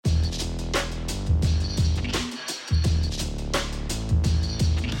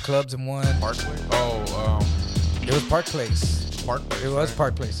clubs in one. Park Place? Oh, It was Park Place. Park Place. It was right?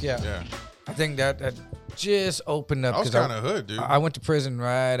 Park Place. Yeah. Yeah. I think that just opened up. I was 'cause kind of hood, dude. I went to prison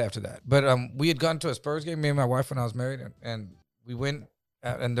right after that. But we had gone to a Spurs game, me and my wife, when I was married, and we went,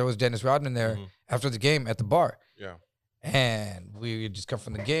 and there was Dennis Rodman there after the game at the bar. Yeah. And we had just come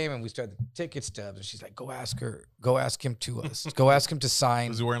from the game, and we started the ticket stubs, and she's like, "Go ask him to us. Go ask him to sign."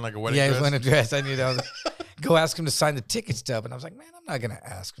 Was he wearing like a wedding Yeah, he dress? was wearing a dress. I knew that. I was like, "Go ask him to sign the ticket stub," and I was like, "Man, I'm not gonna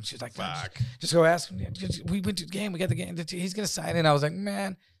ask him." She's like, "No, just go ask him. We went to the game. We got the game. He's gonna sign it." And I was like,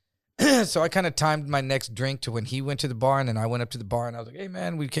 "Man." So I kind of timed my next drink to when he went to the bar, and then I went up to the bar, and I was like, "Hey,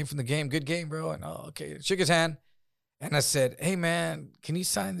 man, we came from the game. Good game, bro." And okay, shook his hand, and I said, "Hey, man, can you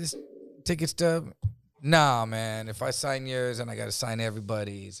sign this ticket stub?" Nah, man. If I sign yours, and I got to sign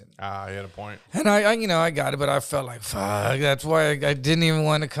everybody's, and he had a point. and I got it, but I felt like fuck. That's why I didn't even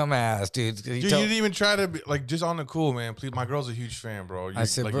want to come ask, dude. Dude, you didn't even try to be like just on the cool, man. Please, my girl's a huge fan, bro. I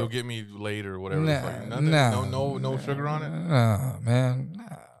said, like, bro, you'll get me later or whatever. Nah, Like, nothing, nah. no sugar on it. No, man.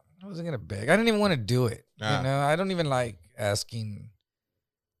 Nah, I wasn't gonna beg. I didn't even want to do it. Nah. You know, I don't even like asking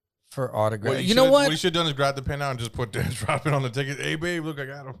for autographs. What You know what? What you should have done is grab the pen out and just put drop it on the ticket. Hey, babe, look, I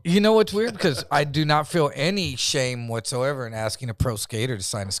got him. You know what's weird? Because I do not feel any shame whatsoever in asking a pro skater to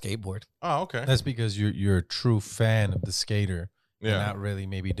sign a skateboard. Oh, okay. That's because you're a true fan of the skater. Yeah. And not really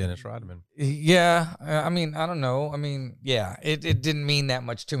maybe Dennis Rodman. Yeah, I mean, I don't know. I mean, yeah, it didn't mean that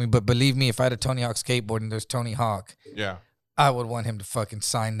much to me. But believe me, if I had a Tony Hawk skateboard and there's Tony Hawk, Yeah. I would want him to fucking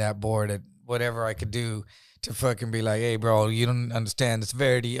sign that board at whatever I could do to fucking be like, hey, bro, you don't understand the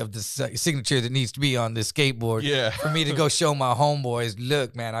severity of the signature that needs to be on this skateboard. Yeah. For me to go show my homeboys,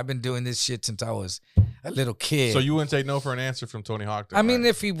 look, man, I've been doing this shit since I was a little kid. So you wouldn't take no for an answer from Tony Hawk? Then, I mean, right?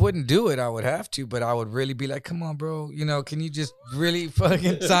 if he wouldn't do it, I would have to, but I would really be like, come on, bro. You know, can you just really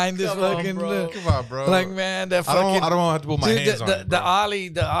fucking sign this fucking look? Come on, bro. Like, man, that I fucking... don't have to put my dude, hands on it, the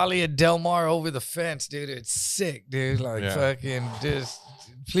bro. ollie at Del Mar over the fence, dude. It's sick, dude. Like, Yeah. fucking just...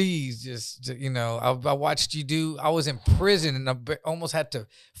 Please, just, you know, I watched you do. I was in prison and I almost had to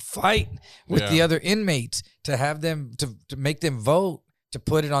fight with the other inmates to have them to make them vote to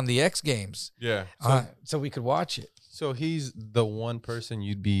put it on the X Games. Yeah. So we could watch it. So he's the one person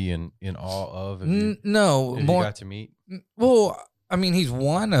you'd be in awe of if No, you more. got to meet. Well, I mean, he's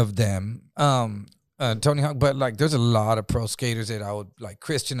one of them, Tony Hawk. But like, there's a lot of pro skaters that I would like.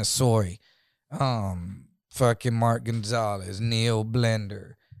 Christian Asori, fucking Mark Gonzalez, Neil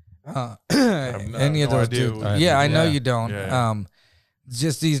Blender, any of no those idea dudes. who- Yeah, I know Yeah. you don't. Yeah.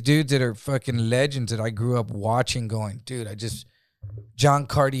 Just these dudes that are fucking legends that I grew up watching. Going, dude, John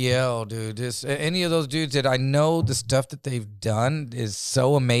Cardiel, dude. Just any of those dudes that I know the stuff that they've done is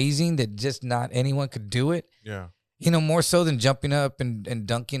so amazing that just not anyone could do it. Yeah. You know, more so than jumping up and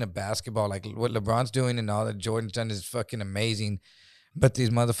dunking a basketball, like what LeBron's doing and all that Jordan's done is fucking amazing. But these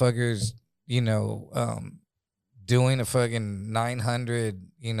motherfuckers, you know, doing a fucking 900,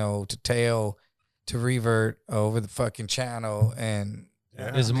 you know, to tail to revert over the fucking channel, and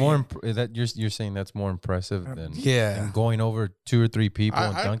Is it more that you're saying that's more impressive than than going over 2 or 3 people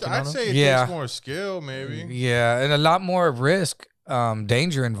and dunking on I'd them? say it Yeah. takes more skill, maybe. yeah, and a lot more risk,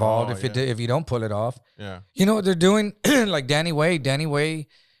 danger involved Oh, if you don't pull it off. Yeah. You know what they're doing? Like Danny Way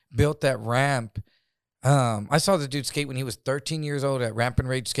built that ramp. I saw the dude skate when he was 13 years old at Ramp and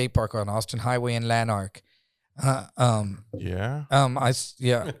Rage Skate Park on Austin Highway in Lanark. Yeah.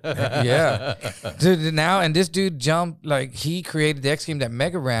 Yeah. Dude, now, and this dude jumped, like, he created the X Game, that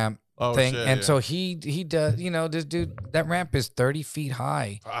mega ramp thing. Shit, And yeah. so he does, you know, this dude, that ramp is 30 feet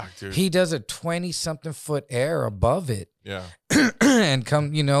high. Fuck, dude. He does a 20-something foot air above it. Yeah. And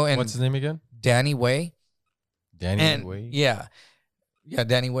come, you know, and What's his name again? Danny Way. Danny And Way. yeah,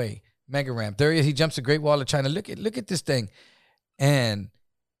 Danny Way, mega ramp. There he is. He jumps the Great Wall of China. Look at this thing, and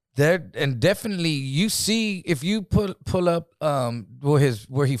there, and definitely you see if you pull up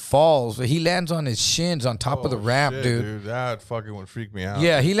where he falls, he lands on his shins on top of the ramp, shit, dude. That fucking would freak me out.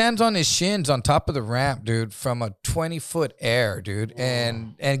 Yeah, he lands on his shins on top of the ramp, dude, from a 20-foot air, dude,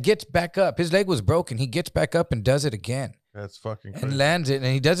 and gets back up. His leg was broken. He gets back up and does it again. That's fucking crazy. And lands it, and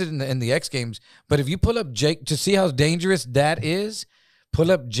he does it in the X Games. But if you pull up Jake to see how dangerous that is,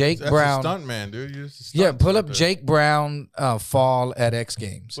 pull up Jake That's Brown. a stunt man, dude. You're just a Yeah, stunt pull right up there. Jake Brown fall at X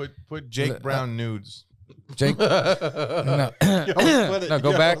Games. Put Jake Brown nudes. Jake, no, Yo, put it- no,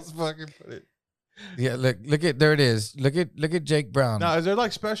 go yo, back. fucking put it. Yeah, look at there it is. Look at Jake Brown. Now, is there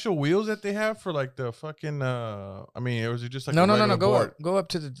like special wheels that they have for like the fucking? I mean, or is it just like no. a regular Go board? up, go up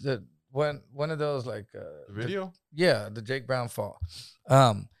to the one of those like The video. the Jake Brown fall.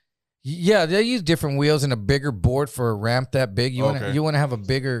 Yeah, they use different wheels and a bigger board for a ramp that big. You Okay. want to have a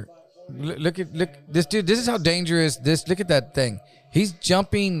bigger. Look this dude. This is how dangerous this. Look at that thing. He's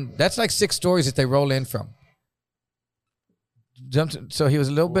jumping. That's like 6 stories that they roll in from. Jumped. So he was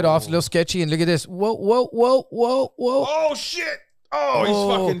a little bit off, a little sketchy. And look at this. Whoa. Oh shit. Oh,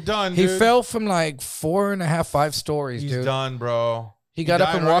 he's fucking done, dude. He fell from like 4.5, 5 stories, dude. He's done, bro. He got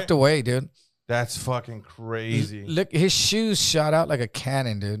up and walked away, dude. That's fucking crazy. Look, his shoes shot out like a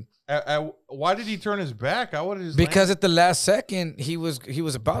cannon, dude. Why did he turn his back? Because at the last second, he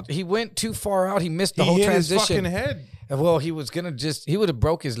went too far out. He missed the whole transition. His fucking head. Well, he was gonna he would have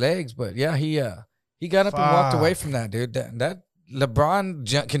broke his legs, but yeah, he got up and walked away from that, dude. That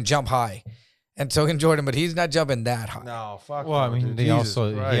LeBron can jump high, and so can Jordan, but he's not jumping that high. No, fuck. Well, I mean, he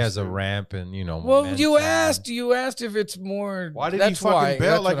has a ramp, and Well, you asked if it's more. Why did he fucking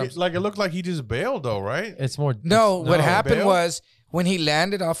bail? Like it looked like he just bailed, though, right? It's more. No, what happened was when he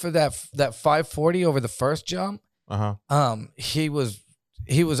landed off of that 540 over the first jump. He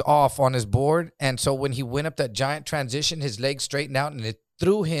was off on his board, and so when he went up that giant transition, his legs straightened out, and it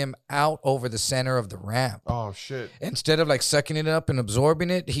threw him out over the center of the ramp. Oh shit! Instead of like sucking it up and absorbing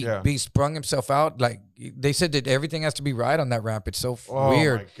it, he sprung himself out. Like they said that everything has to be right on that ramp. It's so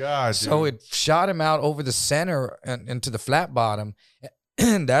weird. Oh my god! So it shot him out over the center and into the flat bottom.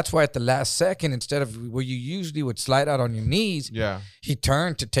 And that's why at the last second, instead of where you usually would slide out on your knees, he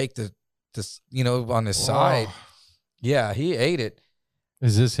turned to take the on his side. Yeah, he ate it.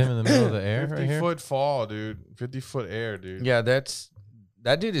 Is this him in the middle of the air? 50-foot fall, dude. 50-foot air, dude. Yeah,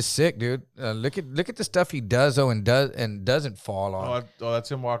 that dude is sick, dude. Look at the stuff he does and doesn't fall on. Oh,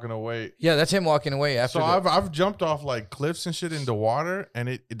 that's him walking away. Yeah, that's him walking away after. So I've jumped off like cliffs and shit into water,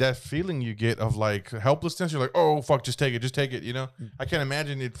 and that feeling you get of like helplessness. You're like, oh fuck, just take it. You know, I can't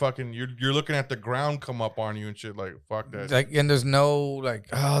imagine it. Fucking, you're looking at the ground come up on you and shit. Like fuck that. Like, and there's no like,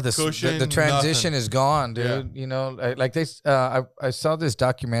 the transition is gone, dude. Yeah. You know, like I saw this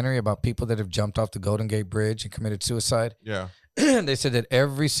documentary about people that have jumped off the Golden Gate Bridge and committed suicide. Yeah. They said that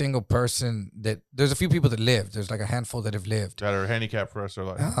every single person there's a few people that lived. There's like a handful that have lived that are handicapped for the rest of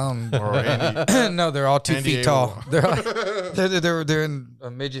their life. No, they're all 2 feet tall. They're in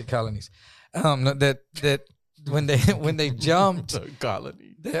midget colonies. That when they jumped,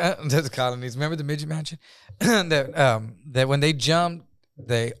 there's colonies. Remember the midget mansion? that when they jumped,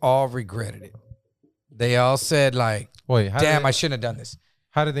 they all regretted it. They all said like, "Wait, damn, I shouldn't have done this."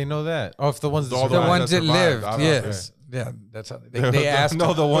 How did they know that? Oh, if the ones that lived, yes. Yeah, that's how they asked.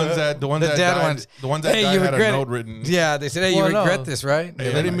 No, the ones that died, the ones that died had a note written. Yeah, they said, "Hey, you regret this, right?" Hey,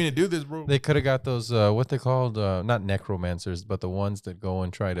 they didn't mean to do this, bro. They could have got those what they called not necromancers, but the ones that go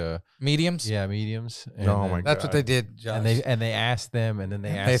and try to mediums. Yeah, mediums. And oh my god, that's what they did. Josh. And they asked them, and then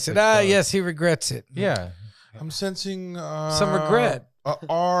they said, yes, he regrets it. Yeah, I'm sensing some regret. A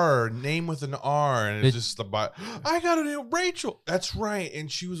R, name with an R, and it's just about. I got a name, Rachel. That's right, and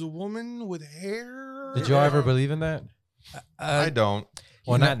she was a woman with hair. Did you ever believe in that? I don't.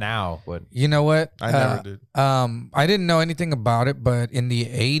 Well, not now, but you know what? I never did. I didn't know anything about it, but in the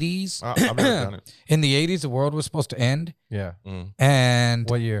 80s, I've never done it. In the 80s, the world was supposed to end. Yeah. And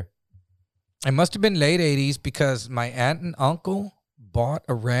what year? It must have been late 80s because my aunt and uncle bought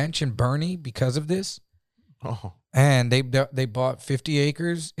a ranch in Bernie because of this. Oh. And they bought 50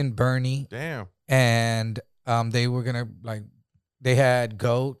 acres in Bernie. Damn. And they were gonna they had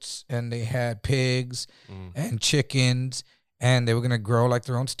goats and they had pigs and chickens, and they were gonna grow like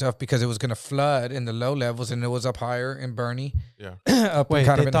their own stuff because it was gonna flood in the low levels, and it was up higher in Bernie. Yeah. Wait,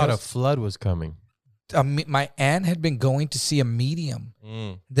 they thought a flood was coming. My aunt had been going to see a medium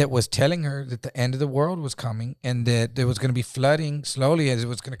that was telling her that the end of the world was coming and that there was going to be flooding slowly as it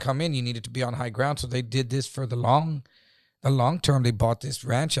was going to come in. You needed to be on high ground. So they did this for the long term. They bought this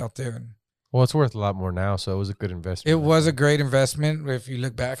ranch out there. Well, it's worth a lot more now, so it was a good investment. It was a great investment if you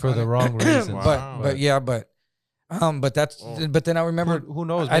look back for the wrong reasons. Wow. But then I remember who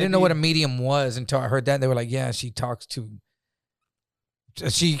knows? I didn't know what a medium was until I heard that. They were like, yeah, she talks to.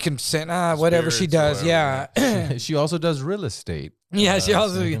 She can send whatever she does. Whatever. Yeah. She also does real estate. Yeah, she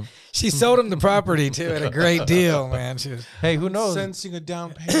sold him the property too at a great deal, man. She was, hey, who knows? Sensing a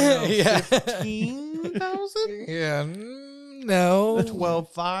down payment of 15,000? Yeah. No.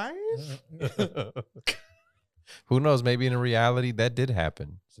 12.5? Who knows? Maybe in reality that did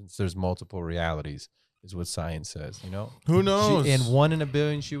happen, since there's multiple realities, is what science says. You know. Who knows? In 1 in a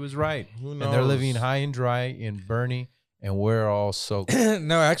billion, she was right. Who knows? And they're living high and dry in Bernie. And we're all soaked.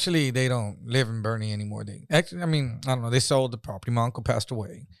 No, actually, they don't live in Bernie anymore. I don't know. They sold the property. My uncle passed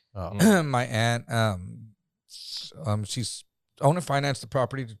away. Oh. My aunt, she's owned and financed the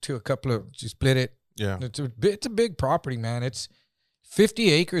property to a couple of. She split it. Yeah, it's a big property, man. It's 50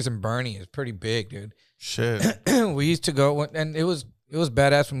 acres in Bernie. It's pretty big, dude. Shit. We used to go, and it was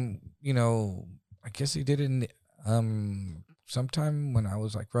badass when you know, I guess he did it in sometime when I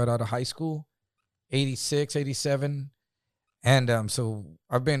was like right out of high school, 86, 87. And so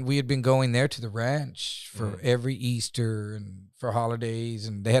we had been going there to the ranch for every Easter and for holidays,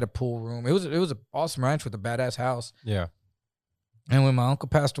 and they had a pool room. It was an awesome ranch with a badass house. Yeah. And when my uncle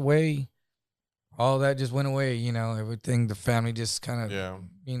passed away, all that just went away, you know, everything, the family just kind of,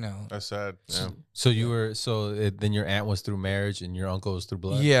 you know. That's sad. Yeah. So then your aunt was through marriage and your uncle was through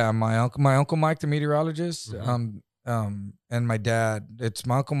blood? Yeah, my uncle Mike, the meteorologist, and my dad. It's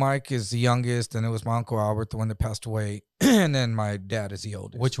my Uncle Mike is the youngest, and it was my Uncle Albert, the one that passed away, and then my dad is the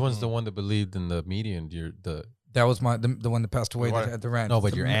oldest. Which one's the one that believed in the medium? That was the one that passed away at the ranch. No,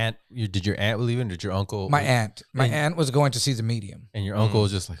 but your aunt. Did your aunt believe in? Did your uncle? My aunt was going to see the medium, and your uncle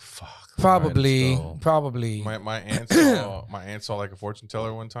was just like, "Fuck." Probably. My aunt saw like a fortune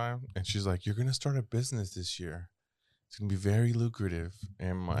teller one time, and she's like, "You're gonna start a business this year. It's gonna be very lucrative."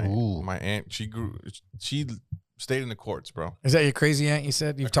 And my aunt, she stayed in the courts, bro. Is that your crazy aunt? You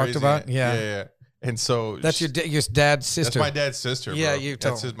said you've talked about? Aunt. Yeah. And so that's your dad's sister. That's my dad's sister. Yeah, bro.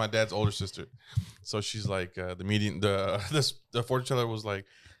 That's my dad's older sister. So she's like, the fortune teller was like,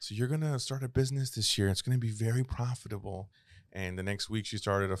 "So you're gonna start a business this year. It's gonna be very profitable." And the next week, she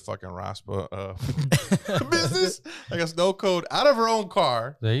started a fucking Raspa business, like a snow cone, out of her own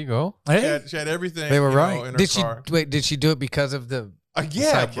car. There you go. Hey. She had everything. They were right. In her car. Did she do it because of the?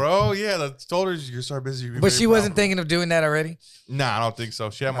 Yeah, bro. Yeah, I told her you start busy. But she wasn't thinking of doing that already. Nah, I don't think so.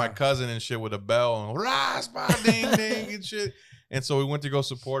 She had my cousin and shit with a bell and Raspa, ding ding and shit. And so we went to go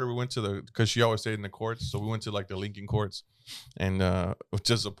support her. We went to because she always stayed in the courts. So we went to like the Lincoln courts and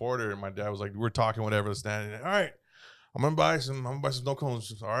to support her. And my dad was like, we're talking whatever. All right. I'm gonna buy some snow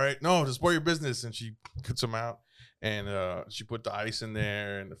cones. All right, no, to support your business. And she puts them out, and she put the ice in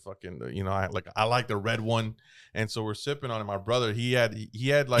there, and the fucking, I like the red one, and so we're sipping on it. My brother, he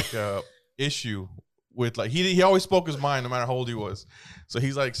had like a issue with like he always spoke his mind no matter how old he was. So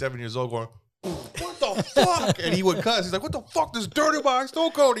he's like 7 years old, going, "What the fuck?" And he would cuss. He's like, "What the fuck? This dirty box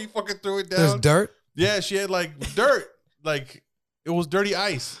snow cone." He fucking threw it down. There's dirt. Yeah, she had like dirt, like. It was dirty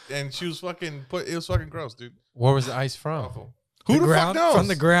ice, and she was fucking it was fucking gross, dude. Where was the ice from? Awful. Who the fuck knows? From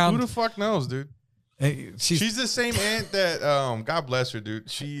the ground. Who the fuck knows, dude? Hey, she's the same aunt that God bless her,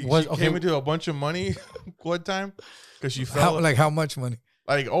 dude. She came into a bunch of money one time because she fell how much money?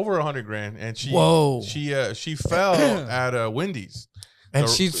 Like over $100 grand, and she fell at Wendy's. And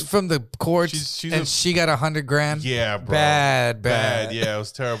she's from the courts, she got $100 grand. Yeah, bro. Bad. Yeah, it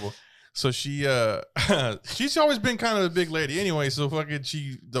was terrible. So she's always been kind of a big lady anyway. So fucking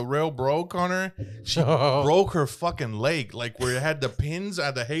the rail broke on her. She broke her fucking leg, like where it had the pins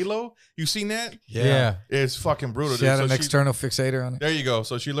at the halo. You seen that? Yeah. It's fucking brutal. She had an external fixator on it. There you go.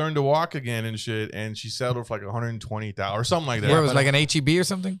 So she learned to walk again and shit, and she settled for like $120,000 or something like that. Where it was like an HEB or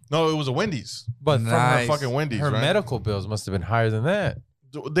something? No, it was a Wendy's. But from her fucking Wendy's, her right? medical bills must have been higher than that.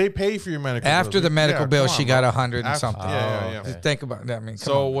 They pay for your medical after bills. the medical bill. She got 100 and something. Yeah. Just think about that. I mean,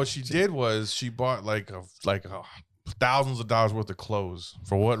 so what she did was she bought like thousands of dollars worth of clothes.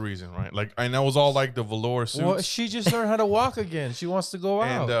 For what reason, right? Like, and that was all like the velour suits. Well, she just learned how to walk again. She wants to go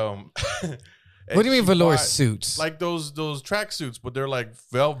out. And what do you mean velour suits? Like those track suits, but they're like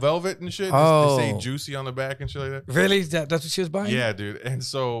velvet and shit. Oh. They say juicy on the back and shit like that. Really? That's what she was buying? Yeah, dude. And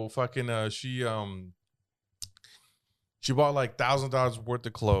so fucking she bought like $1,000 worth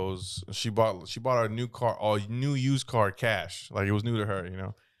of clothes. She bought a new car, a new used car, cash. Like it was new to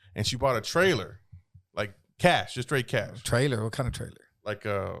her, And she bought a trailer, like cash, just straight cash. Trailer? What kind of trailer? Like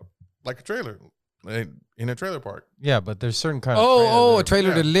a trailer, in a trailer park. Yeah, but there's certain kind of a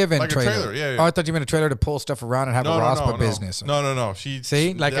trailer to live in. Like trailer. A trailer. Yeah. Oh, I thought you meant a trailer to pull stuff around and have a Raspa business. No.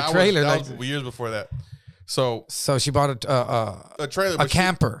 Like a trailer. That was years before that. So she bought a trailer, a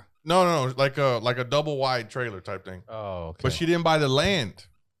camper. No, like a double wide trailer type thing. Oh, okay. But she didn't buy the land,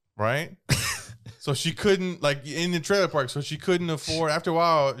 right? So she couldn't, like, in the trailer park. So she couldn't afford. After a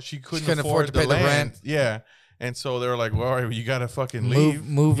while, she couldn't afford to pay the rent. Yeah, and so they were like, "Well, all right, you gotta fucking leave,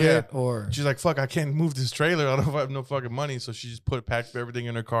 move it." Or she's like, "Fuck, I can't move this trailer. I don't have no fucking money." So she just packed everything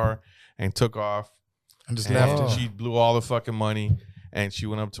in her car and took off. And just left it. She blew all the fucking money, and she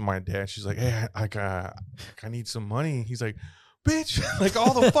went up to my dad. She's like, "Hey, I need some money." He's like, "Bitch, like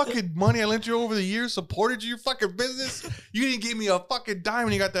all the fucking money I lent you over the years, supported your fucking business. You didn't give me a fucking dime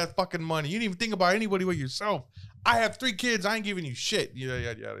when you got that fucking money. You didn't even think about anybody but yourself. I have 3 kids. I ain't giving you shit." Yeah.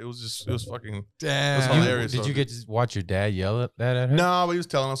 It was fucking damn. It was hilarious. Did you get to watch your dad yell at that at her? No, but he was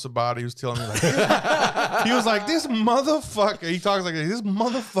telling us about it. He was telling me like, he was like, "This motherfucker." He talks like this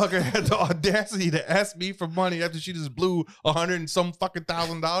motherfucker had the audacity to ask me for money after she just blew $100 and some fucking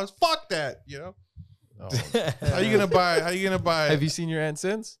 $1,000. Fuck that, Oh. How you gonna buy? Have you seen your aunt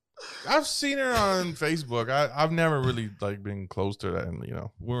since? I've seen her on Facebook. I've never really like been close to that. And you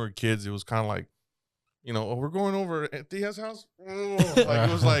know, when we were kids, it was kind of like, you know, oh, we're going over at Thea's house. Oh, like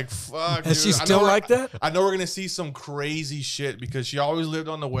it was like, fuck. Is she dude. still like that? I know we're gonna see some crazy shit because she always lived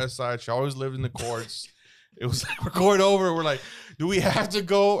on the west side. She always lived in the courts. It was like we're going over. We're like, do we have to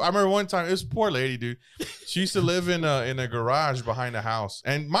go? I remember one time, this poor lady, dude. She used to live in a garage behind the house.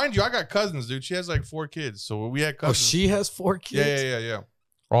 And mind you, I got cousins, dude. She has like 4 kids, so we had Oh, cousins. she has 4 kids. Yeah.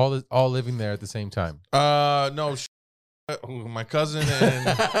 All living there at the same time. No, my cousin and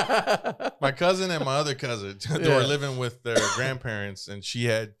my other cousin they were living with their grandparents, and she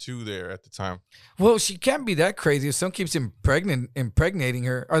had 2 there at the time. Well, she can't be that crazy if someone keeps impregnating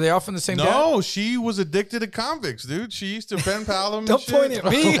her. Are they all from the same dad? No, she was addicted to convicts, dude. She used to pen pal them. Don't point at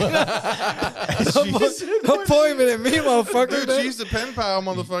me. Don't point at me, motherfucker. Dude, she used to pen pal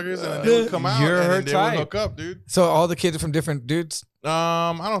motherfuckers, and then they would come out You're and her then they would type. hook up, dude. So all the kids are from different dudes?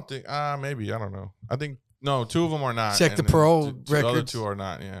 I don't think. Maybe I don't know. I think. No, 2 of them are not. Check and the then parole the other records. 2 are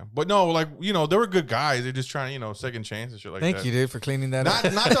not. Yeah, but no, like you know, they were good guys. They're just trying, you know, second chance and shit like that. Thank you, dude, for cleaning that Not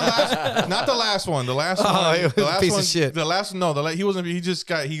up. not the last one. The last Oh, one. it was The a last piece of one. shit. The last he wasn't. He just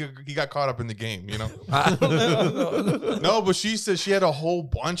got he got caught up in the game. You know. I don't know. No, but she said she had a whole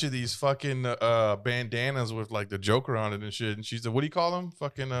bunch of these fucking bandanas with like the Joker on it and shit. And she said, "What do you call them?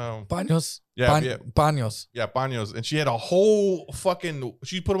 Fucking Baños. Yeah, yeah. Baños. yeah, paños." And she had a whole fucking.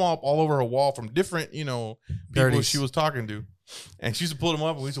 She put them all over her wall from different, you know, people Dirties. she was talking to. And she used to pull them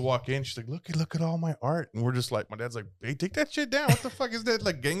up, and we used to walk in. She's like, look at all my art." And we're just like, my dad's like, "Hey, take that shit down. What the fuck is that?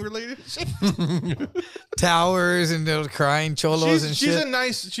 Like gang related shit?" Towers and those crying cholos and she's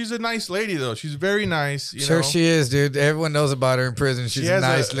shit. she's a nice lady though. She's very nice. You Sure know? she is, dude. Everyone knows about her in prison. She's She a has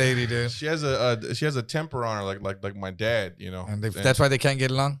nice lady, dude. She has a temper on her like my dad. You know. And that's why they can't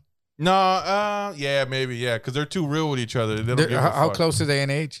get along. No, yeah, maybe, yeah, because they're too real with each other. They don't give a How fuck. close are they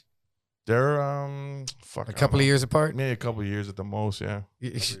in age? They're fuck, A couple of years apart? maybe a couple of years at the most. Yeah.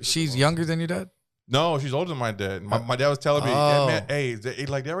 She's younger than your dad? No, she's older than my dad. My dad was telling me, Oh. "Hey, man, hey,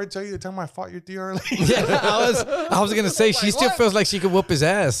 like, did I already tell you the time I fought your Theo early?" Yeah, I was gonna say she Like, still what? feels like she could whoop his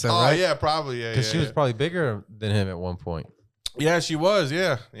ass. So, Oh right? yeah, probably, yeah. Because Yeah, she was yeah. probably bigger than him at one point. Yeah, she was.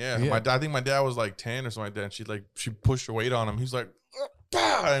 Yeah. Yeah. I think my dad was like 10 or something like that. And she pushed her weight on him. He's like,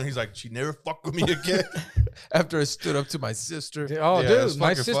 "Ah," and he's like, "She never fuck with me again." After I stood up to my sister. Oh, Yeah, dude, that's my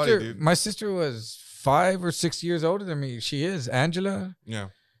fucking sister, funny, dude. my sister was 5 or 6 years older than me. She is Angela, Yeah.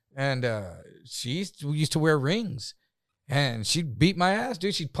 and she used to wear rings, and she'd beat my ass,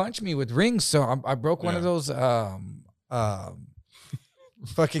 dude. She'd punch me with rings. So I broke one of Yeah. those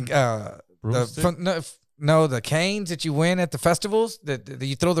fucking Broomstick? no, the canes that you win at the festivals that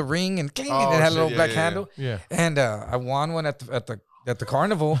you throw the ring and cling, Oh, and it had a shit, little yeah, black yeah, yeah. handle. Yeah. And I won one at the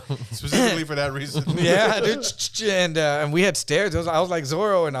carnival. Specifically for that reason. Yeah, dude. And we had stairs. I was like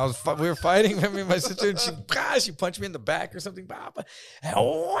Zorro, and we were fighting. Me and my sister, and she punched me in the back or something. And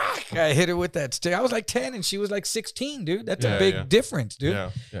whack, I hit her with that stick. I was like 10, and she was like 16, dude. That's Yeah, a big yeah. difference, dude.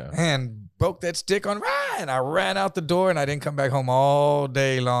 Yeah. Yeah. And broke that stick on and I ran out the door, and I didn't come back home all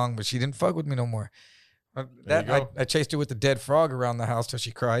day long. But she didn't fuck with me no more. There you go. I chased her with the dead frog around the house till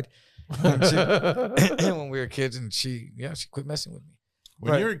she cried when we were kids, and she quit messing with me.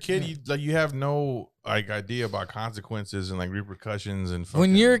 When Right. you're a kid, you have no like idea about consequences and like repercussions and. When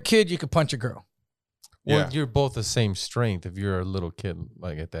fucking- you're a kid, you could punch a girl. Well, Yeah. you're both the same strength if you're a little kid,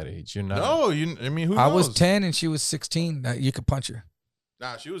 like at that age. You're not. No, I mean, who knows? I was 10 and she was 16. You could punch her.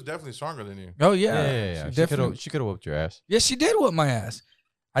 Nah, she was definitely stronger than you. Oh Yeah, yeah, yeah, yeah. She definitely. She could have whooped your ass. Yeah, she did whoop my ass.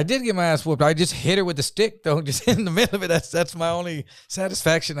 I did get my ass whooped. I just hit her with the stick though, just in the middle of it. That's my only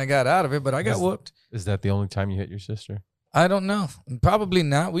satisfaction I got out of it. But I got whooped. Is that the only time you hit your sister? I don't know. Probably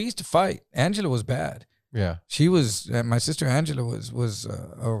not. We used to fight. Angela was bad. Yeah. She was. My sister Angela was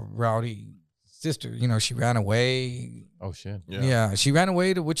a rowdy sister. You know, she ran away. Oh shit. Yeah, she ran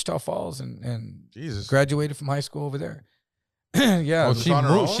away to Wichita Falls and Jesus. graduated from high school over there. Yeah. Oh, Was it she on her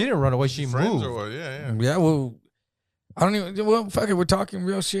moved. own? She didn't run away. She Friends moved. or what? Yeah. Yeah, well, I don't even. Well, fuck it, we're talking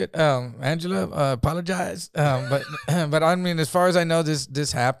real shit. Angela, apologize. But but I mean, as far as I know,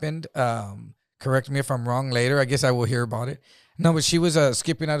 this happened. Correct me if I'm wrong later. I guess I will hear about it. No, but she was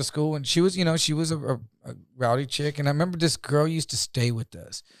skipping out of school, and she was, she was a rowdy chick. And I remember this girl used to stay with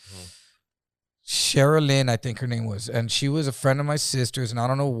us. Cheryl Lynn, I think her name was. And she was a friend of my sister's, and I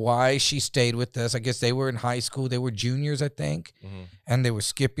don't know why she stayed with us. I guess they were in high school. They were juniors, I think. Mhm. And they were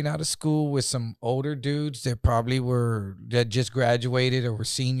skipping out of school with some older dudes that probably that just graduated or were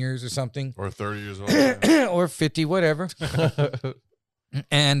seniors or something. Or 30 years old. Yeah. Or 50, whatever.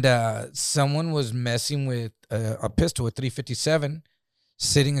 And someone was messing with a pistol, a 357,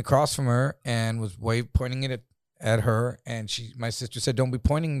 sitting across from her, and was pointing it at her, and my sister said, "Don't be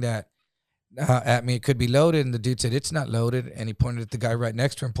pointing that at me. It could be loaded." And the dude said, "It's not loaded." And he pointed at the guy right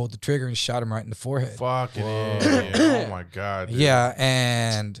next to him, pulled the trigger, and shot him right in the forehead. Fucking idiot. Oh my god. Dude. Yeah,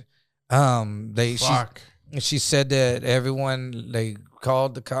 and she said that they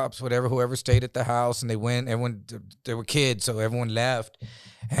called the cops, whoever stayed at the house, and they went. Everyone, there were kids, so everyone left,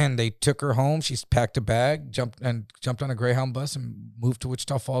 and they took her home. She packed a bag, jumped on a Greyhound bus, and moved to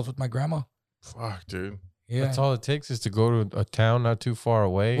Wichita Falls with my grandma. Fuck, dude. Yeah, That's all it takes is to go to a town not too far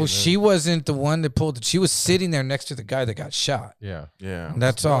away. well, she wasn't the one that pulled it. She was sitting there next to the guy that got shot. Yeah. Yeah.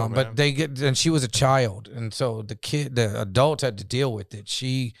 That's all. dope, But man. and she was a child, and so the adults had to deal with it.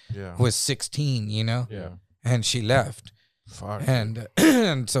 She Yeah. was 16, Yeah. and she left. Fuck. And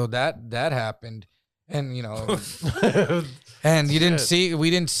and so that happened, and and we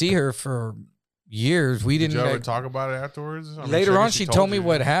didn't see her for years. We Did didn't you ever talk about it afterwards? I mean, later I on guess she told me you.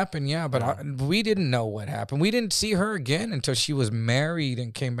 what happened, but Yeah. we didn't know what happened. We didn't see her again until she was married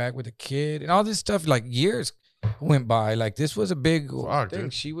and came back with a kid and all this stuff. Like years went by. Like this was a big Fuck, thing.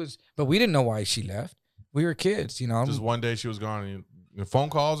 dude. But we didn't know why she left. We were kids, Just one day she was gone. And phone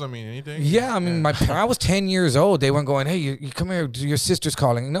calls. I mean, anything. Yeah, I mean, I was 10 years old. They weren't going, "Hey, you come here. Your sister's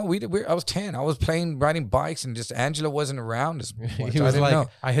calling." No, I was 10. I was riding bikes, and just Angela wasn't around as much. He I was didn't like, know.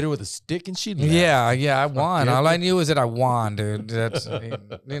 I hit her with a stick and she left. Yeah, I won. yeah. All I knew is that I won, dude. That's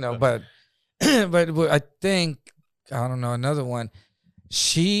but I think I don't know another one.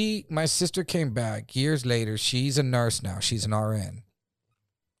 My sister came back years later. She's a nurse now. She's an RN.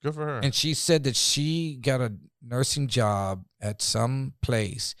 Good for her. And she said that she got a nursing job at some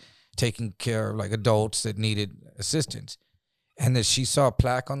place taking care of like adults that needed assistance. And that she saw a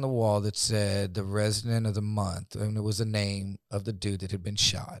plaque on the wall that said the resident of the month. And it was the name of the dude that had been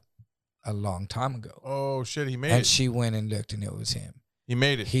shot a long time ago. Oh, shit. He made And it. she went and looked, and it was him. He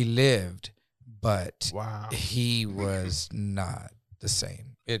made it. He lived, but Wow. he was not the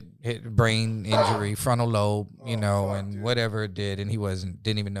same. It hit brain injury, frontal lobe, fuck, and dude. whatever it did, and he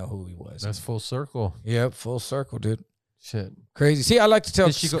didn't even know who he was. That's full circle. Yep, full circle, dude. Shit. Crazy. See, I like to tell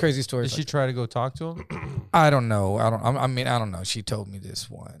Did she go- crazy Did stories. she try to go talk to him? I don't know. I don't know. She told me this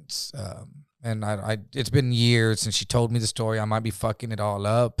once, and it's been years since she told me the story. I might be fucking it all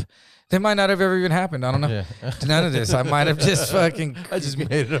up. They might not have ever even happened. I don't know. Yeah. None of this. I might have just fucking. I just made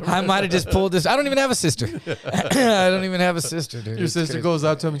it up. I might have just pulled this. I don't even have a sister. I don't even have a sister, dude. Your It's sister crazy. goes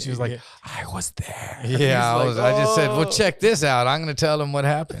out to him and she was like, I was there. Yeah, He's I just said, well, "Oh." check this out. I'm going to tell them what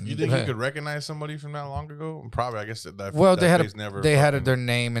happened. You think you could recognize somebody from that long ago? Probably. I guess that. Well, that they had face never they had fucking- their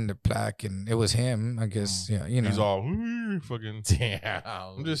name in the plaque, and it was him. I guess. Yeah, He's all fucking. Damn.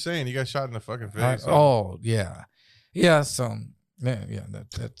 I'm just saying, he got shot in the fucking I- face. oh yeah. So yeah,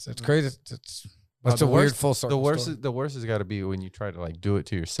 that's crazy. That's a weird full circle. story. The worst has got to be when you try to like do it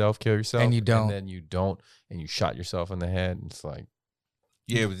to yourself, kill yourself, And you don't. and then you don't, and you shot yourself in the head. And it's like,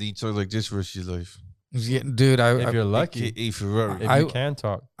 Yeah, but he talks like this risk your life. Yeah, dude. if you're lucky, A Ferrari. if you can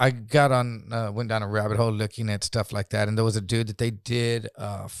talk. I went down a rabbit hole looking at stuff like that, and there was a dude that they did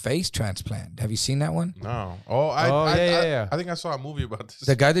a face transplant. Have you seen that one? No. Yeah. I think I saw a movie about this.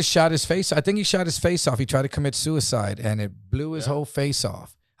 The guy that shot his face, I think he shot his face off. He tried to commit suicide, and it blew his whole face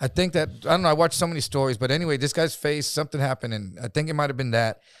off. I think that, I don't know, I watched so many stories, but anyway, this guy's face, something happened, and I think it might have been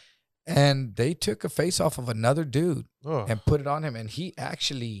that. And they took a face off of another dude Ugh. and put it on him, and he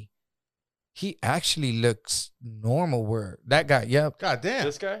actually looks normal. Where that guy, yep, God damn.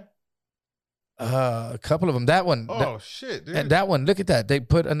 guy? a couple of them. That one, Oh shit, dude. and that one, look at that. They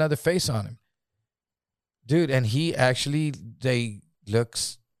put another face on him, dude, and they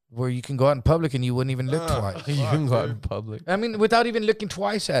looks where you can go out in public and you wouldn't even look twice. You can go out in public. I mean, without even looking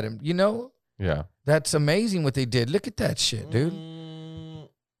twice at him, Yeah. That's amazing what they did. Look at that shit, dude.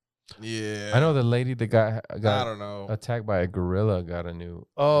 Yeah. I know the lady that got I don't know. attacked by a gorilla got a new.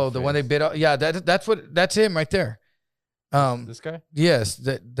 Oh, the one they face. bit off. Yeah, that's him right there. This guy? Yes,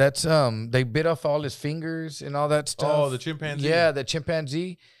 that's they bit off all his fingers and all that stuff. Oh, the chimpanzee. Yeah, the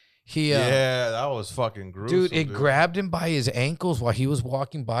chimpanzee. He yeah, that was fucking gruesome. dude, it grabbed him by his ankles while he was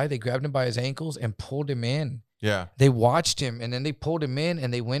walking by. They grabbed him by his ankles and pulled him in. Yeah. They watched him and then they pulled him in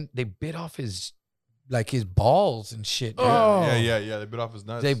and they bit off his balls and shit. Dude. Oh. Yeah. They bit off his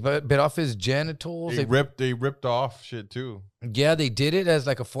nuts. They bit off his genitals. They ripped off shit too. Yeah, they did it as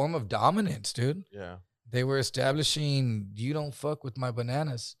like a form of dominance, dude. Yeah. They were establishing, you don't fuck with my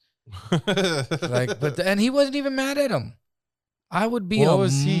bananas. And he wasn't even mad at him. I would be What a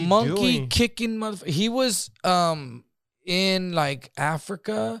was he monkey doing? kicking motherfucker. He was in like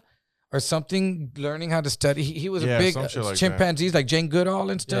Africa or something, learning how to study. He was Yeah, a big some shit like chimpanzees, like Jane Goodall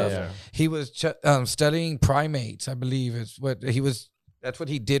and stuff. Yeah. He was studying primates, I believe is what he was That's what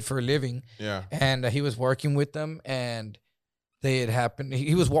he did for a living. Yeah. And he was working with them, and they had happened.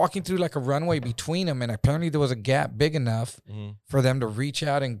 He was walking through like a runway between them, and apparently there was a gap big enough for them to reach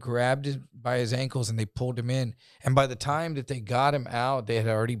out and grabbed him by his ankles, and they pulled him in. And by the time that they got him out, they had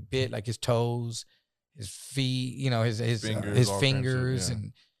already bit like his toes, his feet, you know, his fingers, yeah.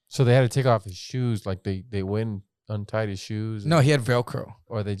 and So they had to take off his shoes. Like they went and untied his shoes. no, he had Velcro.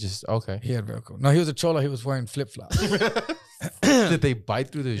 Or they just okay. He had Velcro. No, he was a cholo. He was wearing flip flops. Did they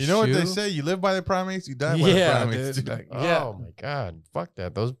bite through the shoe? You know what they say? You live by the primates, you die by the Yeah, primates. dude. dude. Like, yeah. Oh my god! Fuck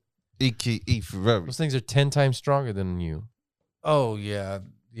that. Those EKE forever. those things are 10 times stronger than you. Oh yeah,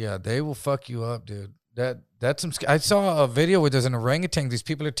 yeah. They will fuck you up, dude. That's some. I saw a video where there's an orangutan. These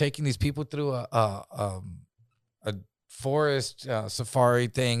people are taking these people through a forest safari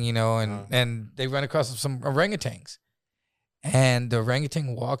thing, you know, and they run across some orangutans, and the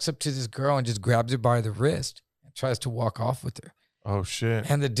orangutan walks up to this girl and just grabs her by the wrist and tries to walk off with her. Oh shit!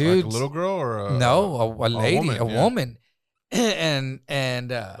 And the Like dude, a little girl or a a lady, a yeah. woman, and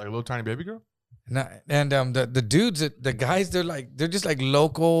like a little tiny baby girl. the dudes, the guys, they're just like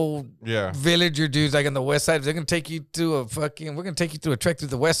local Yeah. villager dudes, like on the west side. They're gonna take you to we're gonna take you through a trek through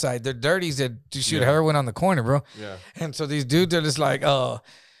the west side. They're dirties that shoot Yeah. heroin on the corner, bro. Yeah. And so these dudes are just like,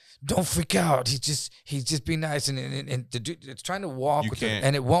 don't freak out. He's just be nice. And the dude, it's trying to walk You with can't. her,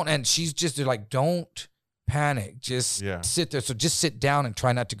 and it won't. And she's just, they're like, don't panic. Just Yeah. sit there. So just sit down and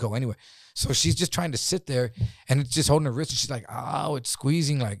try not to go anywhere. So she's just trying to sit there, and it's just holding her wrist. And she's like, oh, it's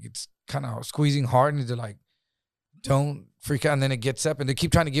squeezing. Like it's kind of squeezing hard. And they're like, don't freak out. And then it gets up, and they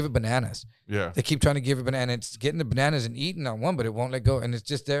keep trying to give it bananas. Yeah. They keep trying to give it banana. It's getting the bananas and eating on one, but it won't let go. And it's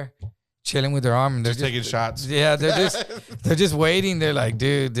just there, chilling with their arm. And they're Just taking shots. Yeah, they're just waiting. They're like,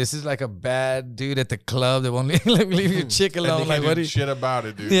 dude, this is like a bad dude at the club that won't leave your chick And alone. they Like, can't what? do shit about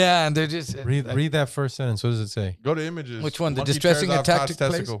it, dude. Yeah, and they're just Read that first sentence. What does it say? Go to images. Which one? The Monkey distressing tears off attack Todd's took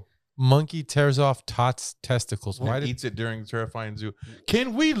place? testicle Monkey tears off Tot's testicles. Why and did eats it during terrifying zoo.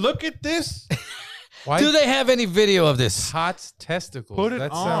 Can we look at this? why Do they have any video of this? Tot's testicles? Put it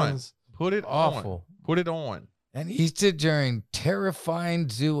that on. sounds Put it awful. on. Put it on. And eats it during terrifying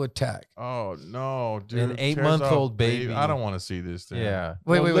zoo attack. Oh no, dude! An Tears 8-month-old off baby. I don't want to see this thing. Yeah.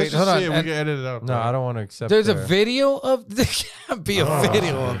 Wait, let's wait, just hold on. see it. We And can edit it out. No, bro. I don't want to accept. there's a their- video of there can't be a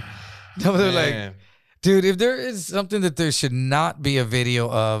video of. No, they're like, Man. dude, if there is something that there should not be a video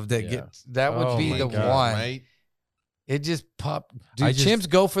of that Yeah. gets that would Oh be my the God, one. Mate. It just popped. Dude, I just- chimps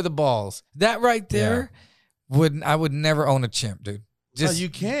go for the balls. That right there I would never own a chimp, dude. Just No, you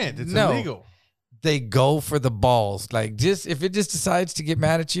can't. It's no. illegal. they go for the balls. Like just if it just decides to get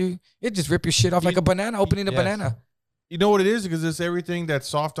mad at you, it just rip your shit off like a banana, opening a Yes. banana. You know what it is? Because it's everything that's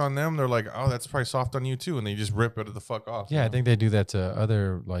soft on them. They're like, oh, that's probably soft on you too, and they just rip it the fuck off. Yeah, I think they do that to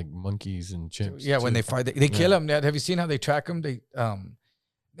other like monkeys and chimps. Yeah, when too. they fight, they kill them. Have you seen how they track them? They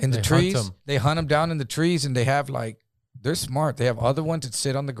in the They hunt trees. 'em. They hunt them down in the trees, and they have like they're smart. They have other ones that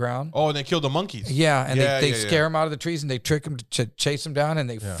sit on the ground. Oh, and they kill the monkeys. Yeah, and Yeah, they yeah, scare them out of the trees, and they trick them to chase them down, and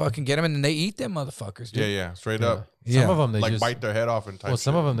they Yeah. fucking get them, and then they eat them motherfuckers. Dude. Yeah, straight Yeah. up. Yeah. Some of them they Like just bite their head off and type. well,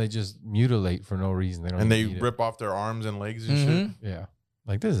 some shit. of them they just mutilate for no reason. They don't and they even eat it. rip off their arms and legs and Mhm. Yeah,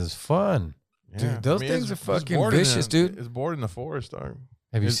 like this is fun. shit. Dude, those things it's- are it's fucking bored in vicious, the- dude. It's bored in the forest, dog.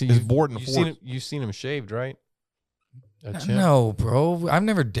 Have you It's- seen? it's bored in the you've seen forest. You've seen them shaved, right? A chimp? No, bro. I've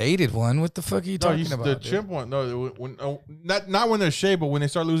never dated one. What the fuck are you No, talking about? the dude? chimp one. No, not when they're shaved, but when they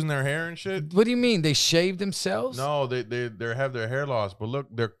start losing their hair and shit. What do you mean? They shave themselves? No, they have their hair loss, but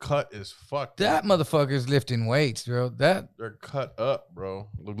look, their cut is fucked. That motherfucker's lifting weights, bro. That They're cut up, bro.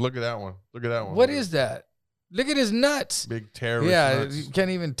 Look at that one. Look at that one. what is that? Look at his nuts. Big terrorist Yeah, nuts. you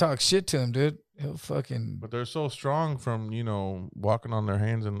can't even talk shit to him, dude. He'll fucking But they're so strong from walking on their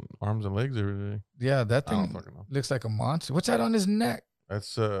hands and arms and legs every day. yeah. That I don't thing fucking know. looks like a monster. What's that on his neck?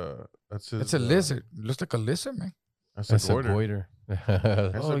 That's his. It's a lizard. Looks like a lizard, man. That's That's a a goiter. goiter.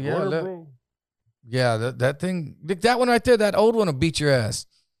 That's Oh, a yeah, goiter, look. bro. Yeah, that thing. Look, that one right there. That old one will beat your ass.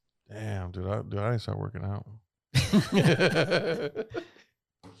 Damn, dude, I need to start working out.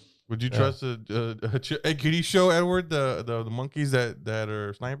 Would you Yeah. trust hey, can you show Edward the monkeys that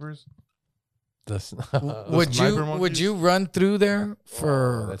are snipers? That's- Would sniper you monkeys? run through there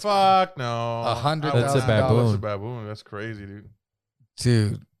for that's- Fuck no. $100,000. That's a That's baboon. a baboon. That's crazy, dude.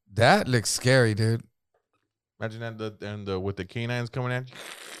 dude? That looks scary, dude. Imagine that with the canines coming at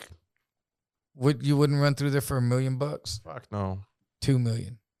you. You wouldn't run through there for $1 million? Fuck no. 2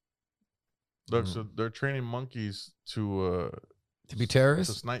 million Look, so they're training monkeys to to be to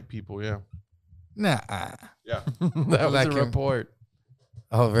terrorists? snipe people. Yeah, Nah. yeah. that was Like a him. report.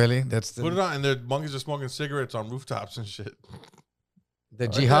 Oh, really? That's Put it the. on, and the monkeys are smoking cigarettes on rooftops and shit. The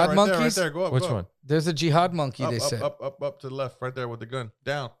Right jihad there, monkeys. Right there. Go up. Which go up. one? There's a jihad monkey. Up, They up, said up to the left, right there with the gun.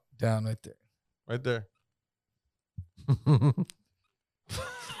 Down, down right there. right there.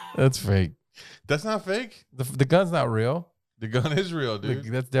 That's fake. That's not fake. The gun's not real. The gun is real, dude.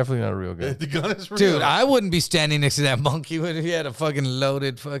 That's definitely not a real gun. The gun is real, Dude, I wouldn't be standing next to that monkey if he had a fucking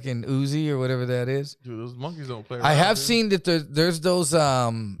loaded fucking Uzi or whatever that is. Dude, those monkeys don't play. I around, have dude. seen that there's those Look,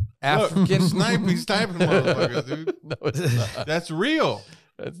 African sniping motherfuckers, dude. No, it's not. That's real.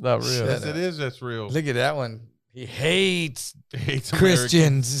 That's not real. Yes, it is. That's real. Look at that one. He hates Hates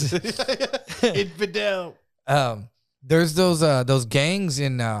Christians. Infidel. There's those gangs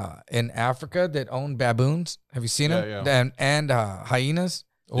in Africa that own baboons. Have you seen them? Yeah. And hyenas.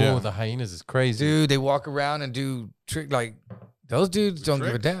 Oh, Yeah. the hyenas is crazy. Dude, they walk around and do trick like those dudes don't give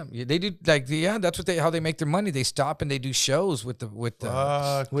a tricks? damn. Yeah, they do like that's what how they make their money. They stop and they do shows with the Fuck with the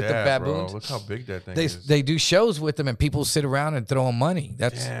that, bro. baboons. Look how big that thing They is. do shows with them and people sit around and throw them money.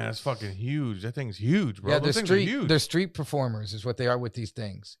 That's Yeah, that's fucking huge. That thing's huge, bro. yeah, Those things are huge. they're street performers is what they are with these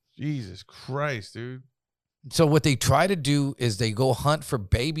things. Jesus Christ, dude. So what they try to do is they go hunt for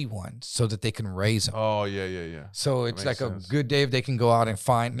baby ones so that they can raise them. Oh yeah. So it's like makes sense. a good day if they can go out and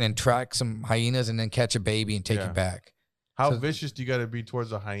find and track some hyenas and then catch a baby and take Yeah. it back. How So- vicious do you got to be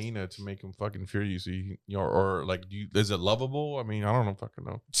towards a hyena to make him fucking fear you? So or like, is it lovable? I mean, I don't know, fucking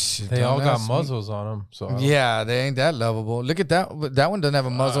know. They all Don't got ask me. muzzles on them. So I don't- Yeah, they ain't that lovable. Look at that. That one doesn't have a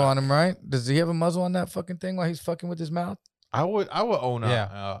muzzle Fuck. on him, right? Does he have a muzzle on that fucking thing while he's fucking with his mouth? I would own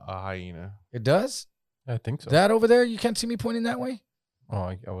Yeah. a hyena. It does? I think so. That over there? You can't see me pointing that way? Oh,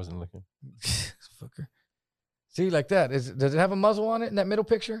 I wasn't looking. Fucker. See, like that. Does it have a muzzle on it in that middle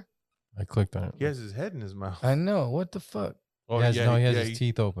picture? I clicked on it. He has his head in his mouth. I know. What the fuck? Oh, he has he's his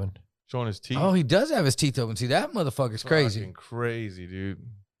teeth open. showing his teeth. Oh, he does have his teeth open. See, that motherfucker's crazy. Fucking crazy, dude.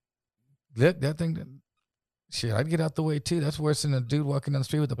 Look, that thing. Shit, I'd get out the way too. That's worse than a dude walking down the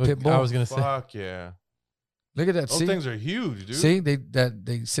street with a Look, pit bull. I was gonna say. Fuck yeah. Look at that. Those See, things are huge, dude. see,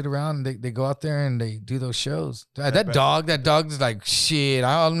 they sit around and they go out there and they do those shows. That bet. dog's like shit.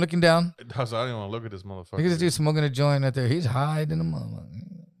 I'm looking down. So I didn't want to look at this motherfucker. Look at this dude smoking a joint out there. He's hiding a mama.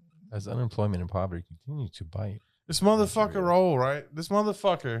 As unemployment and poverty continue to bite. This motherfucker roll, right? This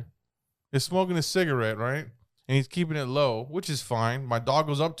motherfucker is smoking a cigarette, right? And he's keeping it low, which is fine. My dog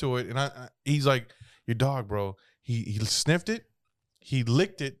goes up to it, and he's like, "Your dog, bro." He sniffed it, he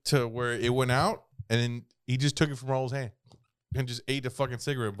licked it to where it went out, and then he just took it from Raul's hand and just ate the fucking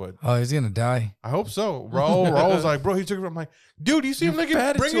cigarette butt. Oh, he's gonna die. I hope so. Raul's like, bro, he took it from. I'm like, dude, you see him You licking?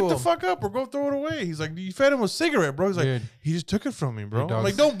 fed it Bring to it the him. fuck up or go throw it away. He's like, you fed him a cigarette, bro. He's like, Dude, he just took it from me, bro. Your I'm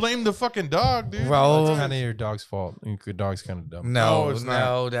like, dog's- don't blame the fucking dog, dude. Raul- it's kind of your dog's fault. Your dog's kind of dumb. No, it's not.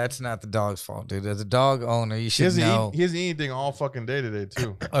 no, that's not the dog's fault, dude. As a dog owner, you He should doesn't know. eat. He doesn't eat anything all fucking day today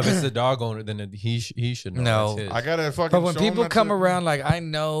too. If it's the dog owner, then he should know. No. That's his. I gotta fucking. But when show him people not come to- around, like I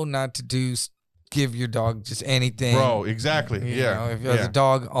know not to give your dog just anything, bro, exactly. You Yeah. know, if as a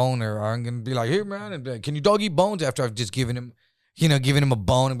dog owner, I'm gonna be like, "Here, man," and be like, "Can your dog eat bones?" After I've just given him, giving him a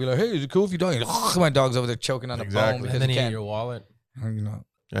bone, and be like, "Hey, is it cool if you dog?" And my dog's over there choking on a Exactly. bone because and then he he ate can't. your wallet. You know,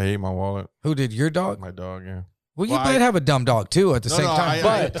 I ate my wallet. who did your dog? My dog. Yeah. Well, you Well, might have a dumb dog too at the same time,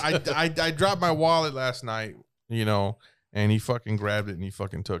 but I dropped my wallet last night. You know, and he fucking grabbed it and he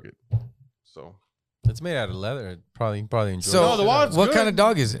fucking took it. So It's made out of leather. Probably enjoy. so No, the wallet's what good. kind of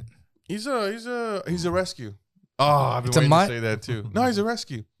dog is it? he's a rescue. Oh, I've been It's a waiting mutt? to say that too. No, he's a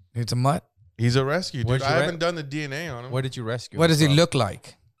rescue. It's a mutt. He's a rescue, dude. Where'd you I re- haven't done the DNA on him. Where did you rescue? What him does he from? look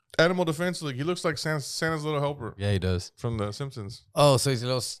like? Animal Defense League. He looks like Santa's little helper Yeah, he does. from The Simpsons. Oh, so he's a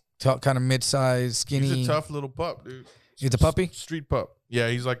little kind of mid-sized, skinny. He's a tough little pup, dude. He's a puppy. Street pup. Yeah,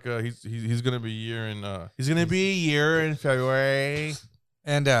 he's like he's gonna be a year in February.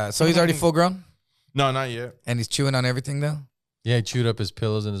 And so he's already full grown, No, not yet. and he's chewing on everything though. Yeah, he chewed up his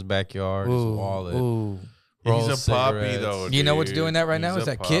pillows in his backyard, his wallet. ooh. rolled He's a puppy cigarettes. though. You know what's dude. doing that right now He's is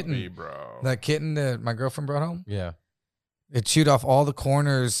a that kitten. puppy, bro. That kitten that my girlfriend brought home. Yeah. It chewed off all the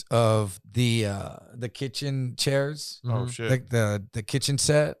corners of the kitchen chairs, Oh Mhm. shit. like the kitchen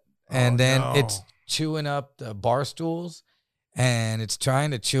set, and Oh, then no. it's chewing up the bar stools, and it's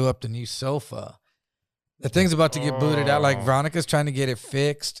trying to chew up the new sofa. The thing's about to get booted out. Like Oh. Veronica's trying to get it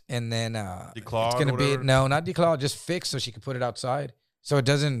fixed, and then Declawed it's or gonna be whatever? no, not declawed, just fixed so she can put it outside, so it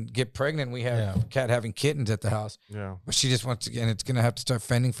doesn't get pregnant. We have Yeah. cat having kittens at the house, Yeah, but she just wants to, and it's gonna have to start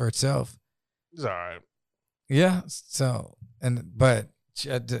fending for itself. it's all right. Yeah. So but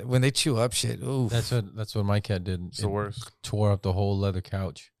when they chew up shit, ooh, That's what my cat did. It's the worst. Tore up the whole leather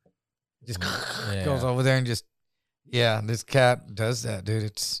couch. just Yeah. goes over there and just this cat does that, dude.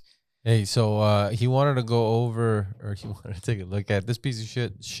 It's Hey, so he wanted to go over, or he wanted to take a look at this piece of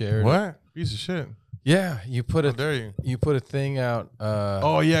shit. Shared. What piece of shit? Yeah, you put How a dare you? put a thing out.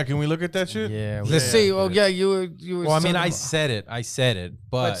 Oh yeah, can we look at that shit? yeah. Let's see. Oh yeah, you were. Well, I mean, talking I about- said it,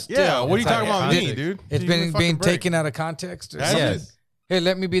 but Yeah, what are you It's talking like about me, context. dude? It's Give me a been fucking being break. taken out of context. Or Has something? it? Yes. Hey,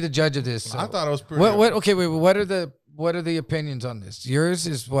 let me be the judge of this. I So. thought it was pretty. What? Okay, wait. What are the opinions on this? Yours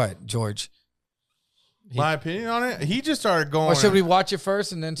is what, George? My opinion on it? He just started going. Or should we watch it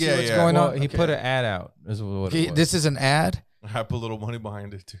first and then see Yeah, what's yeah. going Well, on? he Okay. put an ad out. Is what it was. This is an ad. I put a little money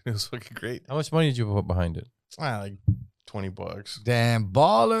behind it, dude. It was fucking great. How much money did you put behind it? Like $20. Damn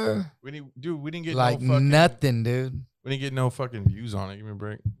baller. We didn't get Like no fucking, nothing, dude. We didn't get no fucking views on it. Give me a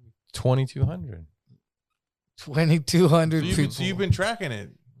break. 2,200. 2,200 people. So you've been tracking it.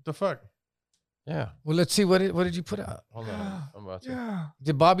 What the fuck? Yeah. Well, let's see. What did you put out? Hold on. I'm about to. Yeah.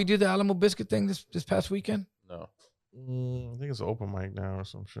 Did Bobby do the Alamo Biscuit thing this past weekend? No. I think it's an open mic now or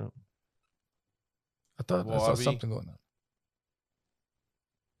some shit. I thought I saw Bobby. something going on.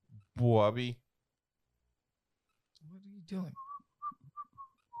 Bobby. What are you doing?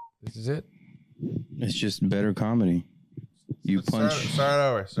 This is it. It's just better comedy. You punch. Start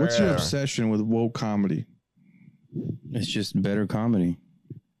over. What's your obsession with woke comedy? It's just better comedy.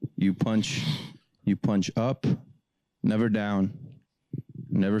 You punch up, never down,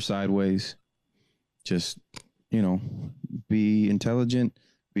 never sideways. Just, be intelligent,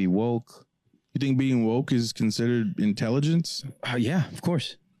 be woke. You think being woke is considered intelligence? Yeah, of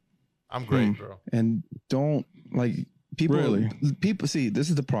course. I'm great, bro. And don't people. Really? People see this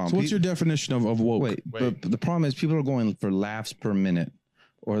is the problem. So what's your definition of woke? Wait, but the problem is people are going for laughs per minute,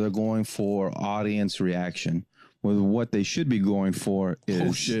 or they're going for audience reaction. Well, what they should be going for is,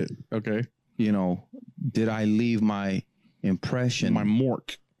 Oh shit. Okay. Did I leave my impression My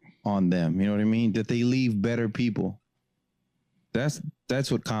mork. on them? You know what I mean? Did they leave better people? That's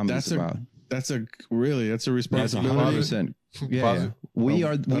what comedy's about. That's a responsibility. 100%. Yeah. We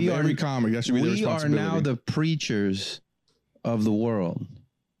are every comic. That should be the we are responsibility. now the preachers of the world.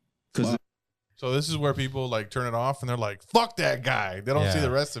 Because So this is where people turn it off and they're like, "Fuck that guy." They don't see Yeah.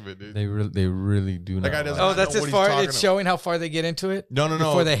 the rest of it, dude. They really do That not. guy like doesn't- it. Oh, that's know as what he's far. talking It's about. showing how far they get into it. No.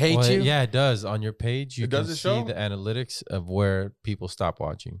 Before they hate Well, you. Yeah, it does. On your page, you Does can it see show? the analytics of where people stop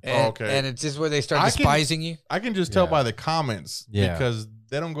watching. And, okay. And it's just where they start I can- despising you. I can just tell Yeah. by the comments Yeah. because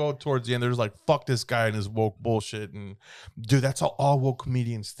they don't go towards the end. They're just like, "Fuck this guy and his woke bullshit," and dude, that's how all woke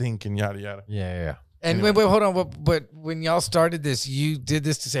comedians think and yada yada. Yeah. And Anyway. wait, hold on. But when y'all started this, you did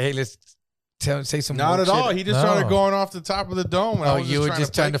this to say, "Hey, let's say some." Not woke at all. shit. He just No. started going off the top of the dome. And I Oh, was you were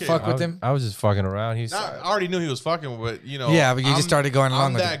just trying to placate fuck him. with him? I was just fucking around. He's I already knew he was fucking, but Yeah, but you just started going along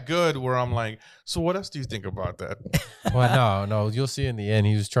I'm with that good where I'm like, so what else do you think about that? well, no. You'll see in the end.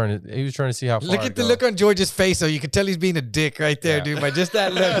 He was trying to see how far. Look it at the goes. look on George's face, though. You can tell he's being a dick right there, Yeah. dude. By just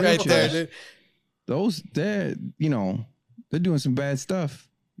that look right there, dude. they're doing some bad stuff.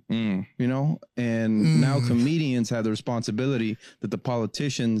 And now comedians have the responsibility that the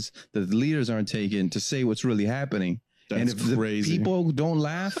politicians, that the leaders aren't taking to say what's really happening. And That's if crazy. the people don't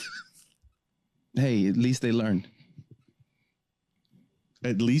laugh, hey, at least they learned.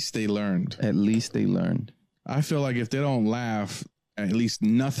 At least they learned. At least they learned. I feel like if they don't laugh, at least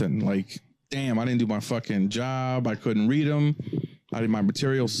nothing. Like, damn, I didn't do my fucking job. I couldn't read them. My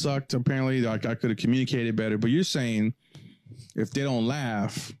material sucked. Apparently, like I could have communicated better. But you're saying if they don't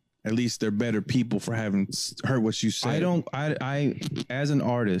laugh, at least they're better people for having heard what you said. I as an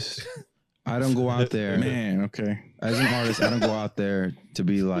artist, I don't go out there. Man, okay. As an artist, I don't go out there to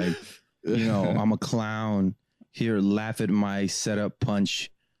be like, I'm a clown here, laugh at my setup punch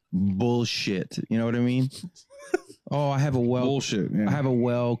bullshit. You know what I mean? Oh, I have a Bullshit. Yeah. I have a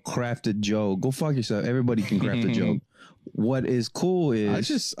well-crafted joke. Go fuck yourself. Everybody can craft a joke. What is cool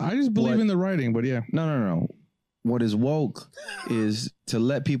is I just believe what- in the writing, but yeah. no. What is woke is to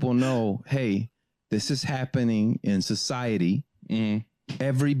let people know, hey, this is happening in society.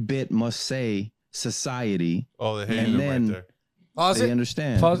 Every bit must say society. Oh, they hated And him then- right there. Pause They it.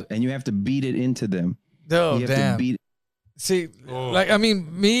 understand. Pause. And you have to beat it into them. Oh, you have damn. to beat See, Oh.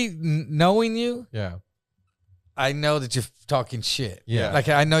 me knowing you, Yeah. I know that you're talking shit. Yeah. Like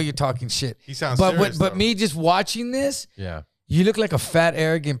I know you're talking shit. He sounds But serious, but though. me just watching this, Yeah. you look like a fat,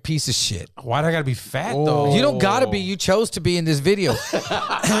 arrogant piece of shit. Why do I gotta be fat Oh. though? You don't gotta be. You chose to be in this video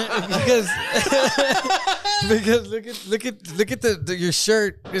because look at your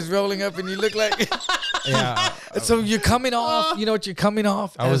shirt is rolling up and you look like. Yeah. So you're coming off. You know what you're coming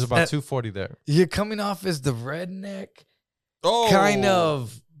off. I was as- about as- 240 there. You're coming off as the redneck Oh. kind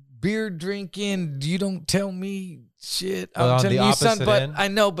of beer drinking. You don't tell me shit. But I'm on telling the you, son. opposite But end? I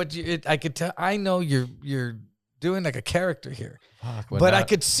know. But I could tell. I know you're doing like a character here. Fuck, But I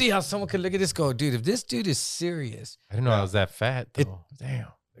could see how someone could look at this. Go, dude. If this dude is serious, I didn't know I was that fat though. Damn.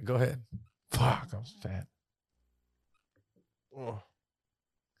 go ahead. Fuck, I was fat.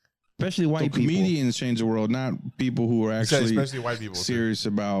 Especially white So people. comedians change the world, not people who are actually especially white people. too. serious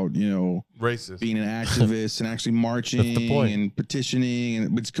about, Racist. being an activist and actually marching point. and petitioning.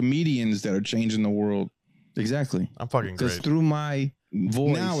 And it's comedians that are changing the world Exactly. I'm fucking Because great. through my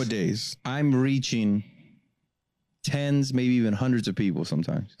voice, nowadays. I'm reaching tens, maybe even hundreds of people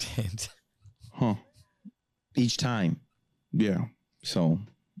sometimes Huh. each time. Yeah. So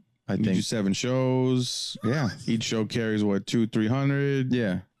I You think, do 7 shows. yeah, Each show carries what, 200-300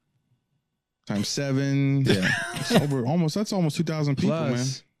 yeah. times 7. Yeah. It's that's almost 2,000 people, man.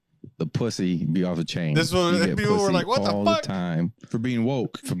 Plus, the pussy be off the chain. This was- You get people were pussy like, "What the all fuck?" the time For being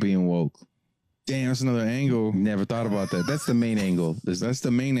woke. for being woke. Damn, that's another angle. Never thought about that. That's the main angle. That's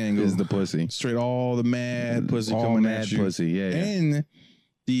the main angle. Is the pussy. Straight all the mad pussy All coming mad at you. pussy. Yeah, yeah. And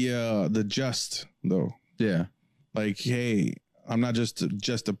the just though. Yeah. Like, hey, I'm not just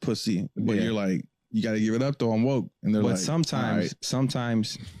a pussy, but Yeah. you're like, you got to give it up though. I'm woke, and they're But like, sometimes,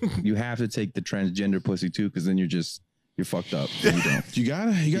 sometimes you have to take the transgender pussy too, because then you're fucked up. You don't. all right. You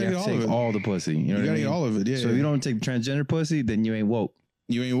gotta You get have to all take of it. all the pussy. You know You what I gotta mean? get all of it. Yeah. So if you don't take the transgender pussy, then you ain't woke.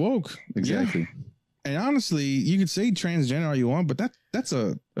 you ain't woke. Exactly. Yeah. And honestly, you could say transgender all you want, but that's That's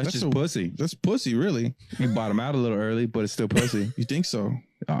just pussy. That's pussy, really. You bottom out a little early, but it's still pussy. You think so?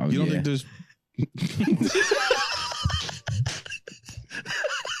 Oh, You don't yeah. think there's?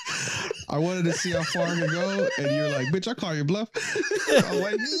 I wanted to see how far I could go, and you're like, "Bitch, I call your bluff." I'm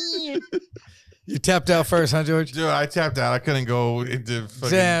like, You tapped out first, huh, George? Dude, I tapped out. I couldn't go into fucking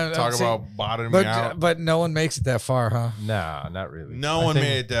Damn, talk I'm saying- about bottoming out. But no one makes it that far, huh? Nah, not really. No I one think-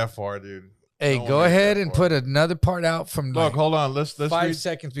 made it that far, dude. Hey, No one go made it ahead that and far. put another part out from Look, like hold on. Let's 5 read.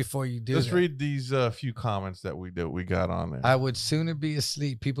 seconds before you do Let's that. read these few comments that we got on there. I would sooner be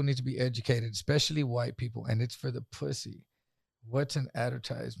asleep. People need to be educated, especially white people, and it's for the pussy. What's an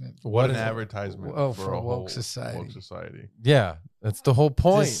advertisement? What an is it? advertisement! Oh, for a woke whole society. Woke society. Yeah, that's the whole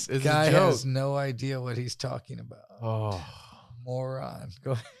point. This It's guy a joke. has no idea what he's talking about. Oh, Moron.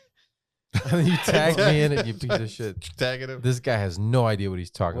 Go ahead. you tagged me in it, you piece of shit. Tagging him. This guy has no idea what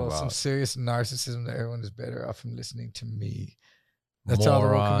he's talking Well, some about. serious narcissism that everyone is better off from listening to me. That's all the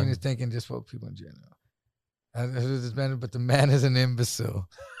woke Moron. community is thinking, just woke people in general. But the man is an imbecile.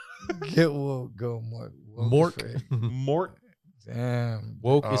 Get woke, go more. Mort. Mort. Damn.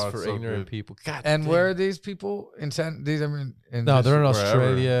 Woke Oh, is it's for so ignorant good. people. God And damn. where are these people? In these? I mean, No, they're in wherever.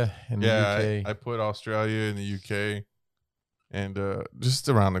 Australia and Yeah, the UK. I put Australia and the UK, and just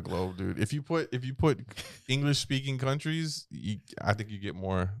around the globe, dude. If you put English speaking countries, I think you get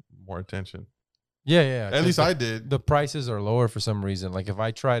more attention. yeah. At least I did. The prices are lower for some reason. Like if I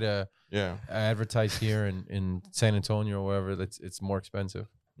try to Yeah, advertise here in San Antonio or wherever, it's more expensive.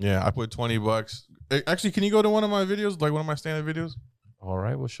 yeah. I put $20. Actually, can you go to one of my videos, like one of my stand-up videos? All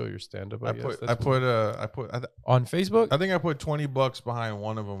right, we'll show your stand up. I On Facebook. I think I put $20 behind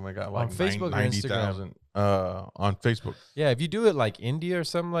one of them. I got like On Facebook or 90,000. On Facebook. Yeah, if you do it like India or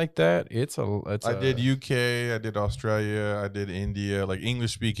something like that, I did UK, I did Australia, I did India, like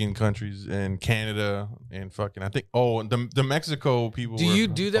English speaking countries, and Canada, and fucking I think the Mexico people. do were you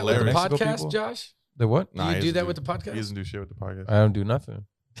do that with the hilarious. Mexico podcast, people? Josh? The what? Do Nah, you he do doesn't that with the podcast? He doesn't do shit with the podcast. I don't do nothing.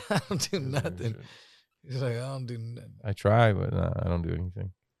 I don't do He doesn't do nothing. shit. He's like, I don't do nothing. I try, but I don't do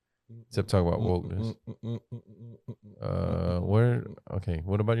anything except talk about wokeness. Where? Okay,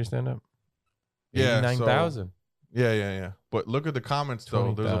 what about your stand up? Yeah, 89,000. Yeah. But look at the comments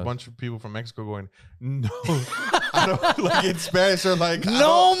though. There's a 20,000. bunch of people from Mexico going, no, I don't like in Spanish. They're like, I No,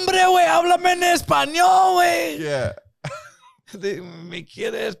 don't- hombre, güey, háblame en español, güey. yeah. Me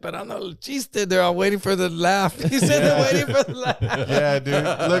quiere esperando el chiste. They're all waiting for the laugh. He said they're waiting for the laugh. Yeah, dude.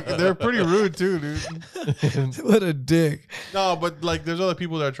 Look, they're pretty rude too, dude. What a dick. No, but like, there's other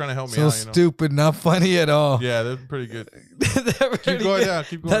people that are trying to help me So out. You know? stupid, not funny at all. Yeah, they're pretty good. They're Keep pretty going good. down.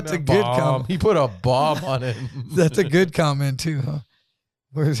 Keep going That's a down. good Bomb. comment. He put a bomb on it. That's a good comment too, huh?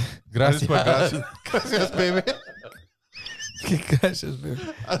 Where's I just put gracias. Gracias, baby. Gracias, baby.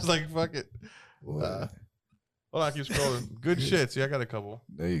 I was like, fuck it. Hold on, keep scrolling. Good shit. See, I got a couple.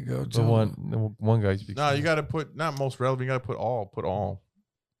 There you go, The John. one guy speaks. No, you got to put not most relevant. You got to put all. Put all.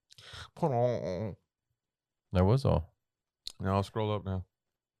 Put all. That was all. Now I'll scroll up now.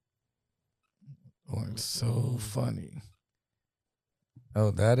 Oh, it's so funny.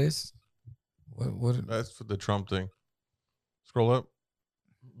 Oh, that is? What? That's for the Trump thing. Scroll up.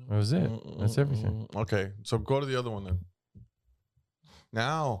 That was it. That's everything. Okay, so go to the other one then.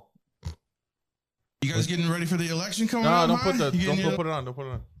 Now. You guys getting ready for the election coming No, up? don't huh? put the. You Don't getting put it on. Don't put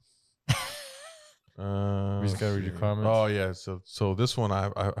it on. We just gotta read your comments. Oh yeah, so this one I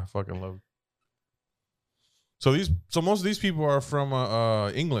fucking love. So most of these people are from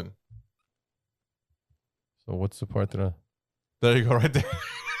England. So what's the part that There you go, right there.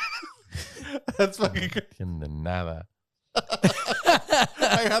 That's fucking good. entiende nada?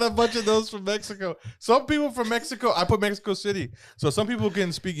 I had a bunch of those from Mexico. Some people from Mexico, I put Mexico City. So some people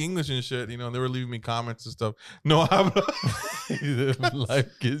can speak English and shit, you know, and they were leaving me comments and stuff. No hablo.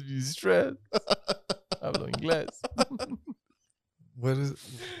 Life gives you stress. Hablo inglés.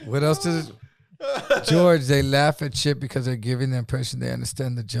 What else does it? George, they laugh at shit because they're giving the impression they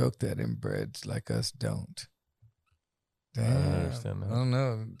understand the joke that inbreds like us don't. Damn. don't understand that. I don't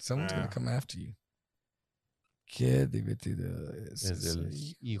know. Someone's gonna come after you. Qué divertido Es el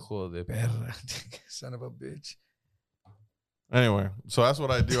hijo de perra. Son of a bitch. Anyway, so that's what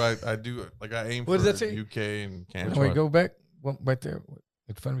I do. I do, like, I aim What does for that say? UK and Canada. Wait, go back. Well, right there.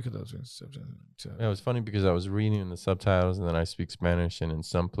 It's funny because I was Yeah, it was funny because I was reading the subtitles and then I speak Spanish, and in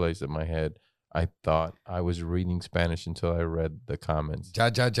some place in my head, I thought I was reading Spanish until I read the comments. Ja,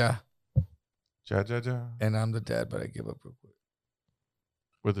 ja, ja. Ja, ja, ja. And I'm the dad, but I give up real quick.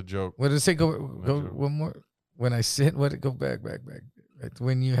 With a joke. What did it say? Go joke. one more. When I sit, what? Go back. Right.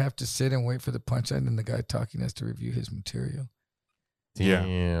 When you have to sit and wait for the punchline, and the guy talking has to review his material. Yeah.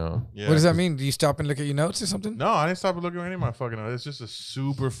 Damn. Yeah. What does that mean? Do you stop and look at your notes or something? No, I didn't stop looking at any of my fucking notes. It's just a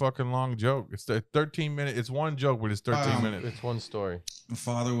super fucking long joke. It's the 13 minute. It's one joke, but it's 13 minutes. It's one story. The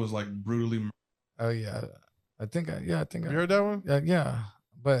father was like brutally. Oh yeah, I think You heard that one? yeah,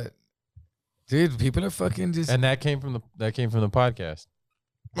 but dude, people are fucking just. And that came from the podcast.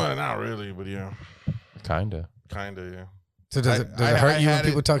 Well, not really, but yeah. Kinda. Kinda, yeah. So does it I hurt you when had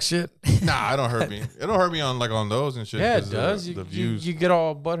people it- talk shit? Nah, it don't hurt me. It don't hurt me on those and shit. Yeah, it 'cause does. The You views. you get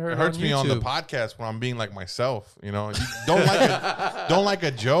all butthurt. It hurts me on the podcast when I'm being like myself. You know, you don't like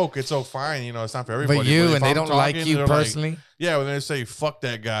a joke. It's so fine. You know, it's not for everybody. But you if and they I'm don't like talking, you they're like- personally. yeah, when they say "fuck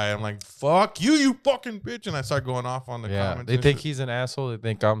that guy," I'm like, "Fuck you, you fucking bitch," and I start going off on the Yeah, comments. they and think shit. he's an asshole. They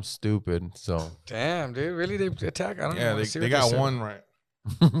think I'm stupid. So Damn, dude, really? They attack? I don't Yeah, know. they got one right.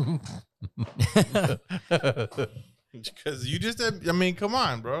 Because you just, I mean, come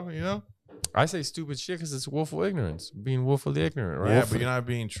on, bro. You know. I say stupid shit because it's willful ignorance, being willfully ignorant, right? Yeah, but you're not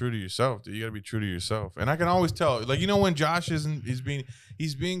being true to yourself, dude. You gotta be true to yourself. And I can always tell, like, you know, when Josh he's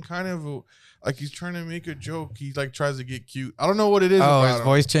being kind of like he's trying to make a joke. He like tries to get cute. I don't know what it is. Oh, about his him.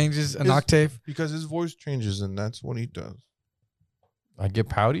 voice changes an His- octave. Because his voice changes, and that's what he does. I get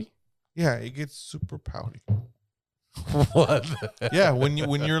pouty. Yeah, it gets super pouty. What? Yeah, when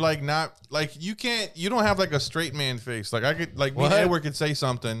you're like not like you don't have like a straight man face. Like I could like me and What? Edward could say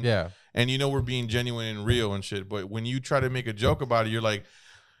something, Yeah. and you know we're being genuine and real and shit. But when you try to make a joke about it, you're like,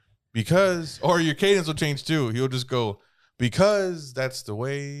 because, or your cadence will change too. He'll just go, because that's the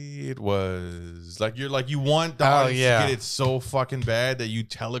way it was. Like you want the Oh, audience yeah. to get it so fucking bad that you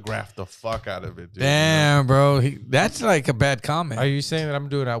telegraph the fuck out of it, dude. Damn, bro, that's like a bad comment. Are you saying that I'm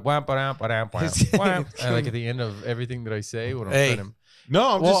doing a wham, ba-dam, ba-dam, ba-dam, wham, like at the end of everything that I say when I'm Hey. trying to? No,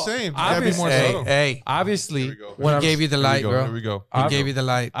 I'm Well, just saying. You gotta be more hey, subtle. hey, Obviously, Here we go. when he I'm, gave you the Here we light, go. bro. Here we go. He gave you the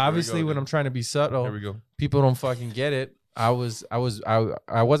light. obviously Here we go, when dude. I'm trying to be subtle, There we go. people don't fucking get it. I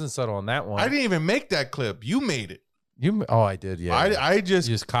wasn't subtle on that one. I didn't even make that clip. You made it. I did. Yeah. I just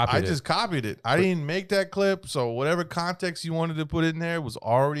You just copied I it. just copied it. I didn't make that clip, so whatever context you wanted to put in there was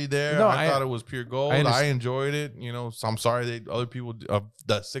already there. No, I I- thought it was pure gold. I I, understand. enjoyed it. You know, so I'm sorry that other people,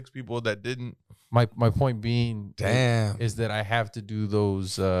 the 6 people that didn't. my point being, Damn. is that I have to do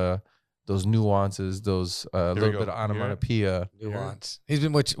those nuances, those we little go. bit of Yeah. onomatopoeia. Nuance. He's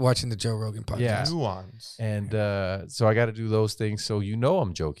been watching the Joe Rogan podcast. Yeah. Nuance. And so I got to do those things so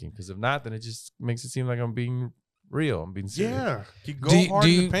I'm joking. Because if not, then it just makes it seem like I'm being real. I'm being serious. Yeah, he go hard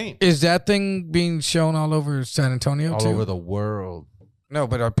in the paint. Is that thing being shown all over San Antonio All too? over the world. No,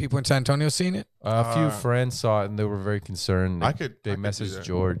 but are people in San Antonio seeing it? A few Uh, friends saw it and they were very concerned. I They could do messaged that.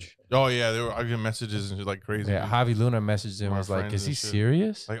 George. Oh yeah, I get messages and shit like crazy. Yeah, Javi Luna messaged him. My Was like, friends "Is he and shit.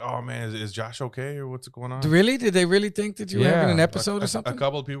 serious?" Like, oh man, is Josh okay or what's going on? Really? Did they really think that you were having an Yeah. episode or A something?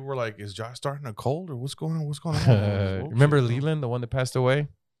 couple of people were like, "Is Josh starting a cold or what's going on? What's going on?" Oh, Remember shit. Leland, the one that passed away?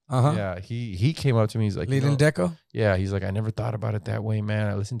 Uh-huh. Yeah, he came up to me. He's like, Leland Deco? yeah, he's like, I never thought about it that way, man.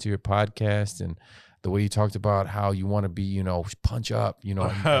 I listened to your podcast and the way you talked about how you want to be, punch up, I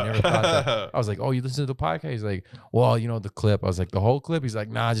never thought that. I was like, oh, you listen to the podcast? He's like, well, the clip. I was like, the whole clip? He's like,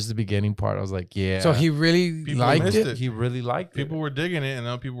 nah, just the beginning part. I was like, yeah. So he really People liked missed it? it. He really liked People it. were digging it, and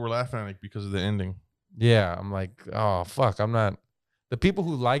other people were laughing at it because of the ending. Yeah, I'm like, oh, fuck, I'm not. The people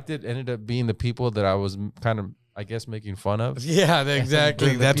who liked it ended up being the people that I was kind of, I guess, making fun of. Yeah,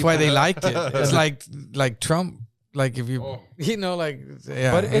 exactly. The That's why people- they liked it. It's like Trump. Like if you, Oh. yeah.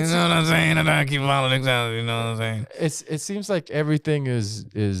 But you it's- know what I'm saying? I don't keep politics out. You know what I'm saying? It seems like everything is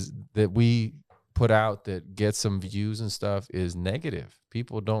that we put out that gets some views and stuff is negative.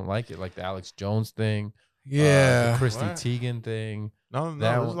 People don't like it, like the Alex Jones thing. Yeah. the Christy What? Teigen thing. No, That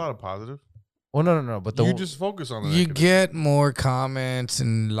there's one- a lot of positive. Well, no. But You just focus on the You negative. get more comments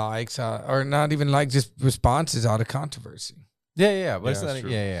and likes, or not even like just responses out of controversy. yeah. But Yeah, it's that's not. true.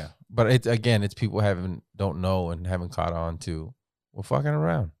 Yeah. But it's people don't know and haven't caught on to. We're fucking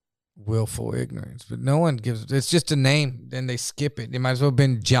around. Willful ignorance, but no one gives. It's just a name, then they skip it. It might as well have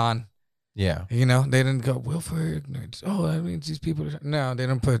been John. Yeah. You know, they didn't go willful ignorance. Oh, that means these people. No, they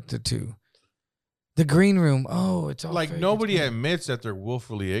don't put the two. The green room. Oh, it's all Like fake. nobody It's admits that they're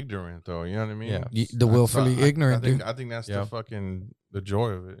willfully ignorant, though. You know what I mean? Yeah. the willfully ignorant, dude. I think that's Yeah. the fucking the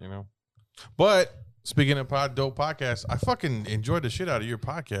joy of it, you know. But speaking of dope podcasts, I fucking enjoyed the shit out of your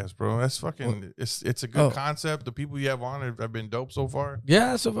podcast, bro. That's fucking it's a good Oh. concept. The people you have on have been dope so far.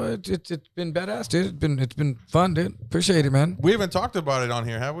 Yeah, so far it's been badass, dude. It's been fun, dude. Appreciate it, man. We haven't talked about it on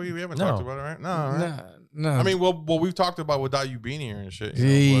here, have we? We haven't No. talked about it, right? No, right? No. I mean, well, we've talked about without you being here and shit.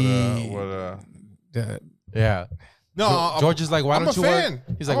 You know, Yeah. no, George is like, why I'm don't a you fan.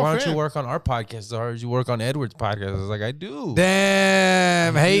 work? He's like, I'm a why don't fan. you work on our podcast as hard as you work on Edward's podcast? I was like, I do.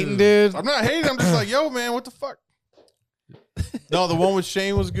 Damn, hating, dude. I'm not hating. I'm just like, yo, man, what the fuck? No, the one with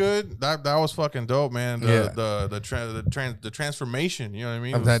Shane was good. That was fucking dope, man. The transformation. You know what I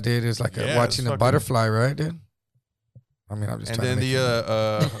mean? Of that dude is like Yeah, watching it's a fucking- butterfly, right, dude? I mean, I'm just And trying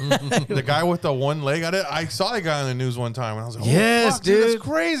then to make the guy with the one leg. I saw that guy on the news one time, and I was like, Yes, fuck, dude, dude. that's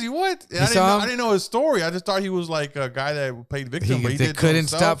crazy. What? And You saw him? I didn't know his story. I just thought he was like a guy that played victim, but he they did it to couldn't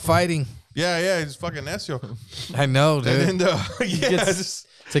himself. stop fighting. Yeah, he's fucking Ezio. I know, dude. And then yeah, gets- just-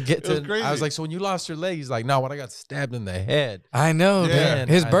 to get It was to, crazy. I was like, so when you lost your leg, he's like, no, when I got stabbed in the head. I know, Yeah. dude.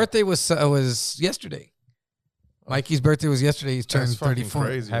 His I- birthday was yesterday. Mikey's birthday was yesterday. He's turned that's fucking 34.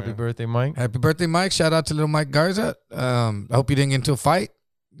 crazy. Happy man. birthday, Mike. Happy birthday, Mike. Shout out to little Mike Garza. I hope you didn't get into a fight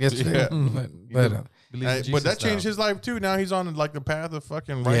yesterday. Yeah. But Believe in But Jesus that changed now. his life too. Now he's on like the path of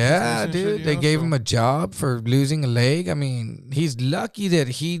fucking righteousness yeah, and dude. shit, you They know, gave so- him a job for losing a leg. I mean, he's lucky that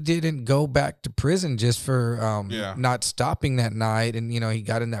he didn't go back to prison just for Yeah. not stopping that night. And, you know, he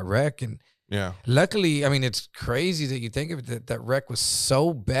got in that wreck. And Yeah, luckily, I mean, it's crazy that you think of it, that that wreck was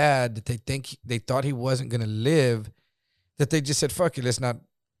so bad that they thought he wasn't going to live, that they just said, fuck it, let's not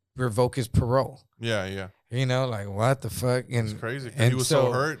revoke his parole. yeah. You know, like, what the fuck? And It's crazy. 'Cause and he was so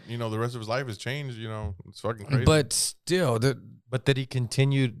hurt. You know, the rest of his life has changed. You know, it's fucking crazy. But still, But that he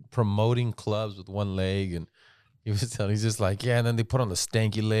continued promoting clubs with one leg, and he was telling, he's just like, yeah. And then they put on the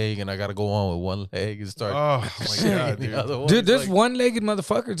stanky leg, and I got to go on with one leg and start. oh my god, the dude. other one. dude, He's there's like, one-legged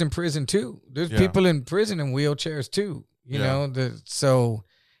motherfuckers in prison too. There's Yeah. people in prison in wheelchairs too. You Yeah. know, so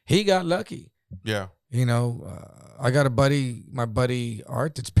he got lucky. Yeah, You know, I got my buddy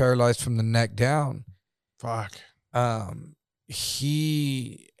Art, that's paralyzed from the neck down. fuck.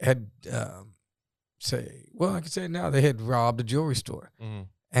 He had I can say it now, they had robbed a jewelry store, Mhm.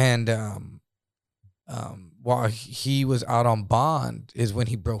 and while he was out on bond is when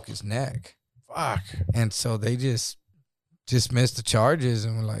he broke his neck. Fuck. And so they just dismissed the charges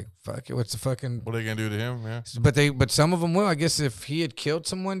and were like, fuck it, what's the fucking. What are they gonna do to him? Yeah. But some of them will. I guess if he had killed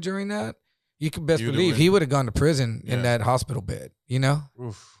someone during that, you could best He would've believe went- he would have gone to prison in Yeah. that hospital bed, you know?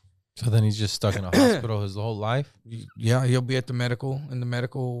 Oof. So then he's just stuck in a hospital his whole life. Yeah, he'll be at in the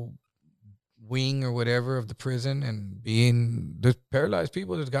medical wing or whatever of the prison, and there's paralyzed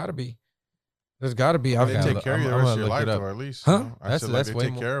people. There's got to be. They Yeah, take care of you the I'm rest gonna of your look life, it up. though, at least. Huh? You know? I That's- said, that's like, way they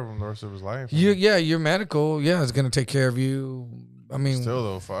take more- care of him the rest of his life. Your medical, is going to take care of you. I mean, Still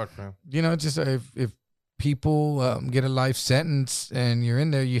though, fuck, man. you know, just if people get a life sentence and you're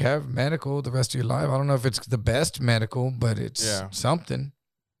in there, you have medical the rest of your life. I don't know if it's the best medical, but it's Yeah. something.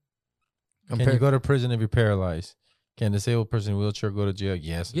 Can you go to prison if you're paralyzed? Can a disabled person in a wheelchair go to jail?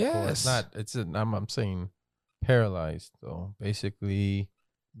 Yes. Of course. Yes. Not. I'm saying paralyzed though. Basically.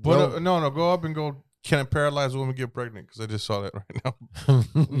 But no, go up and go. Can a paralyzed woman get pregnant? Because I just saw that right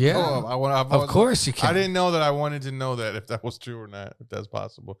now. Yeah, Go up. of course you can. I didn't know that. I wanted to know that if that was true or not, if that's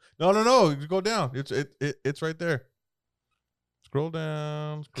possible. No. You go down. It's right there. Scroll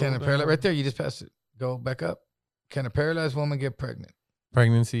down. Can a paralyzed right there? You just pass it. Go back up. Can a paralyzed woman get pregnant?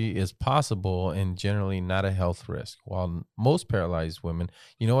 Pregnancy is possible and generally not a health risk. While most paralyzed women,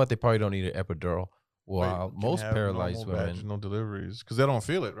 you know what? They probably don't need an epidural. While most paralyzed women, vaginal deliveries because they don't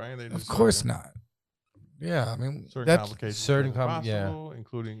feel it, right? They Of just course fucking- not. Yeah, I mean Certain that's complications, certain yeah, yeah.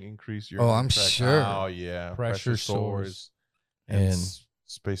 including increased. Oh, I'm urinary tract. sure. Oh yeah, pressure sores, and and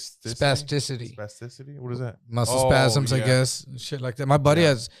spasticity. spasticity, Spasticity. What is that? muscle Oh, spasms, I yeah. guess, shit like that. My buddy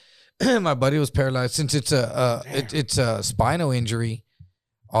has, my buddy was paralyzed since it's it's a spinal injury.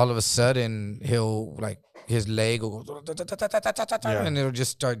 All of a sudden, he'll like his leg will go, Yeah. and it'll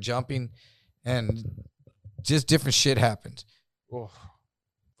just start jumping, and just different shit happens. Oh,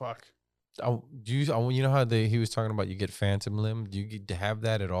 fuck. Do you know how he was talking about you get phantom limb? Do you get to have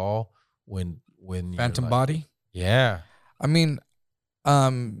that at all when you're Phantom like- body. Yeah. I mean,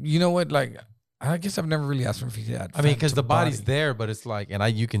 you know what? Like, I guess I've never really asked him if he had. I mean, because the phantom body's body. there, but it's like, and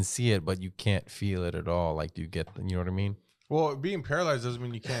you can see it, but you can't feel it at all. Like, do you get, you know what I mean? Well, being paralyzed doesn't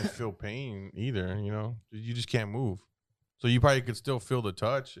mean you can't feel pain either. You know, you just can't move. So you probably could still feel the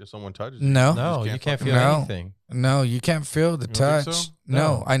touch if someone touches you. No. No, you can't feel No. anything. No, you can't feel the You don't touch. think so? No,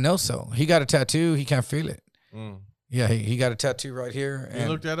 No. I know so. He got a tattoo. He can't feel it. Mm. Yeah, he got a tattoo right here, You and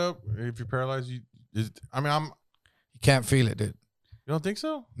look that up. If you're paralyzed, you can't feel it, dude. you don't think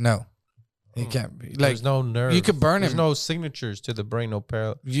so? No, he Hmm. can't. Like There's no nerve. you could burn There's him. no signatures to the brain, no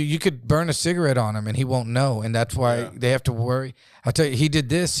you could burn a cigarette on him and he won't know, and that's why Yeah. they have to worry. I'll tell you, he did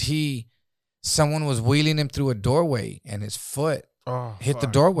this. Someone was wheeling him through a doorway, and his foot Oh, hit the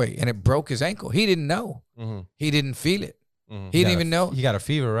doorway, and it broke his ankle. He didn't know. Mm-hmm. He didn't feel it. Mm-hmm. He didn't even know. He got a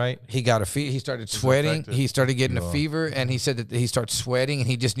fever, right? He got a fever. He started It's sweating. infected. He started getting a Yeah. fever, and he said that he started sweating, and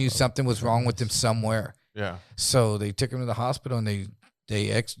he just knew something was wrong with him somewhere. Yeah. So they took him to the hospital, and they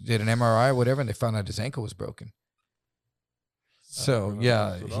did an MRI or whatever, and they found out his ankle was broken. So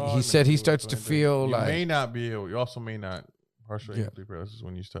yeah, he said he starts to feel you like may not be able. You also may not. Partial Yeah. incomplete paralysis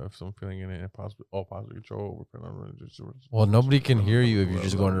when you start have some feeling in it and all positive control. Well, nobody can hear you if you're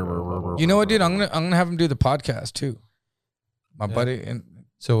just going. you know what, dude? I'm gonna have him do the podcast too. My Yeah. buddy, and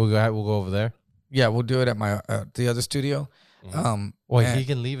So we'll go over there. yeah, we'll do it at my the other studio. Mhm. Well, and- he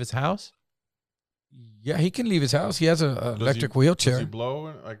can leave his house. yeah, he can leave his house. He has a Does electric Does wheelchair. he blow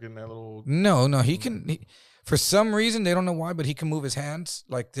in, like in that little? No, he can. For some reason, they don't know why, but he can move his hands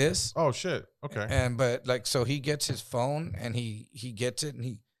like this. Oh shit. Okay. And but like so, he gets his phone and he gets it and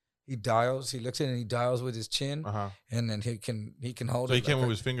he dials. He looks at it and he dials with his chin, Uh huh. and then he can hold So it. he can't like move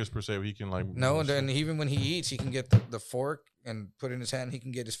his fingers per se, but he can like. No, move and his then shit. even when he eats, he can get the fork and put it in his hand. He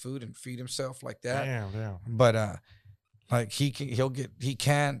can get his food and feed himself like that. Damn. But like he can't.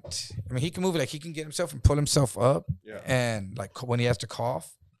 I mean, he can move it. Like he can get himself and pull himself up, Yeah. and like when he has to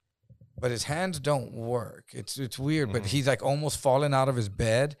cough, but his hands don't work. It's weird. But Mhm. he's like almost fallen out of his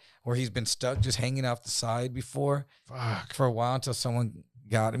bed, where he's been stuck just hanging off the side before Fuck. for a while until someone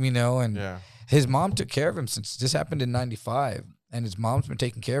got him, and Yeah. his mom took care of him since this happened in '95, and his mom's been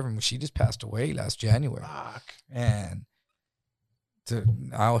taking care of him. She just passed away last January. Fuck. And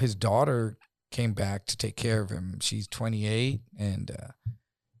now his daughter came back to take care of him. She's 28, and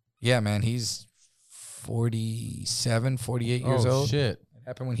yeah, man, he's 47, 48 years Oh old. shit! It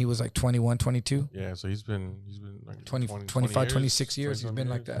happened when he was like 21, 22, Yeah. So he's been like 20, 20 25, years, 26 years. He's 20 been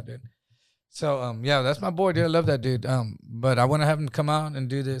like years. that, dude. So yeah, that's my boy, dude. I love that dude. But I want to have him come out and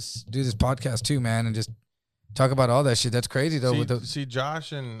do this podcast too, man, and just talk about all that shit. That's crazy though. With the, See,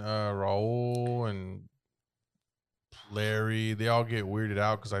 Josh and Raul and Larry, they all get weirded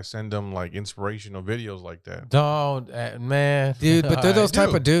out because I send them like inspirational videos like that. Don't, man, dude, but they're those I type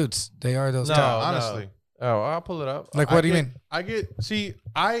do. of dudes. They are those No. type. Honestly. Oh, I'll pull it up. Like, what do you mean?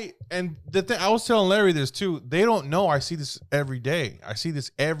 And the thing I was telling Larry this too. They don't know I see this every day. I see this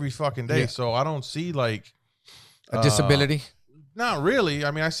every fucking day. Yeah. So I don't see like A disability. Not really.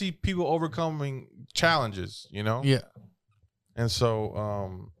 I mean, I see people overcoming challenges. Yeah. And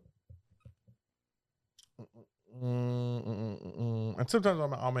so, and sometimes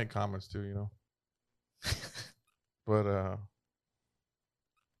I'll make comments too, but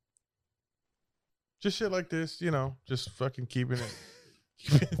just shit like this, just fucking keeping it.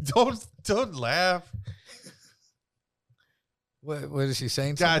 Don't laugh. What is she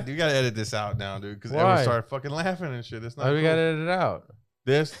saying? God, you gotta edit this out now, dude, because Why? everyone started fucking laughing and shit. It's not. Why we cool. got to edit it out?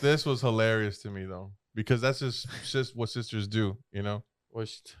 This was hilarious to me though, because that's just what sisters do, Can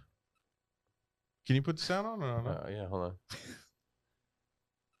you put the sound on or no? Yeah, hold on.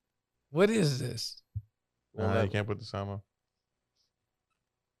 What is this? Nah, you can't put the sound on.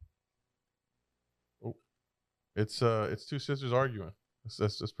 Oh, it's two sisters arguing.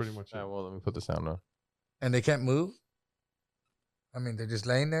 That's pretty much it. Well, let me put the sound on. And they can't move? I mean, they're just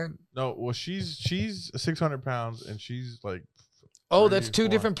laying there? No, well, she's 600 pounds and she's like. Oh, that's two 34.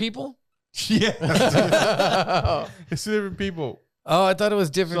 different people? Yeah, it's two different people. Oh, I thought it was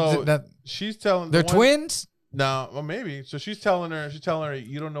different. So, that, She's telling they're the one- twins? No, well, maybe. So she's telling her,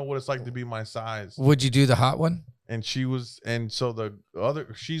 you don't know what it's like to be my size. Would you do the hot one? And so the other,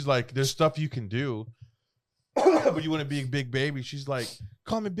 she's like, there's stuff you can do, but you want to be a big baby. She's like,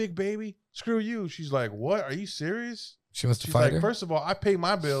 call me big baby. Screw you. She's like, what? Are you serious? She wants to She's fight like, her? first of all, I pay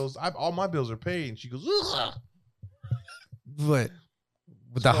my bills. All my bills are paid. And she goes, ugh. What?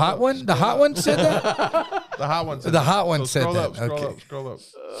 The Scroll hot up, one? The scroll hot up. one said that? The hot one said The that. hot one said scroll that. Up, scroll Okay. up, scroll up.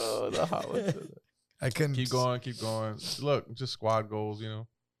 Oh, the hot one. I couldn't. Keep going. Look, just squad goals,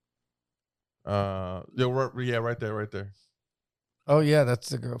 Yeah, right there. Oh yeah, that's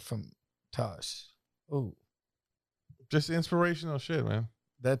the girl from Tosh. Oh, Just inspirational shit, man.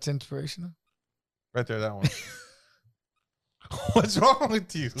 that's inspirational. Right there, that one. What's wrong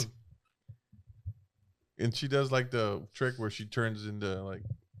with you? And she does like the trick where she turns into like,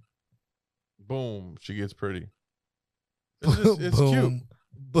 boom, she gets pretty. It's cute. Boom,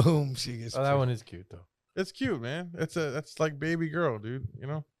 boom. She gets Oh, that one is cute though. It's cute, man. That's like baby girl, dude. You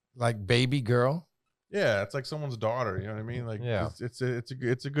know? like baby girl. Yeah, it's like someone's daughter. You know what I mean? Like, Yeah. it's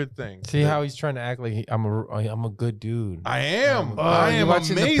a good thing. See how he's trying to act like I'm a good dude. I am. Oh, I you am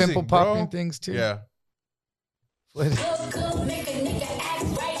watching amazing, the pimple popping bro. things too. Yeah. What is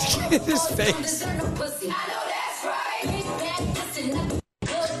his face?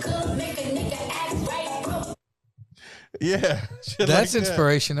 Yeah. Shit That's like that.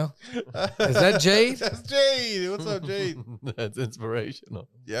 inspirational. Is that Jade? That's Jade. What's up, Jade? That's inspirational.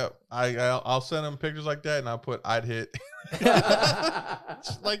 Yep. I'll send him pictures like that, and I'll put I'd hit.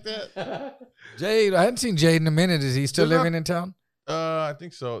 Just like that. Jade, I hadn't seen Jade in a minute. Is he still There's living in town? I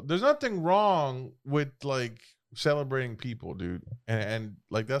think so. There's nothing wrong with like celebrating people, dude, and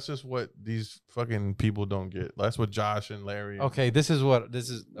like that's just what these fucking people don't get. That's what Josh and Larry. Okay, this is where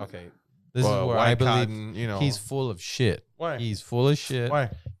White I believe Cotton, you know, he's full of shit. why? He's full of shit. Why?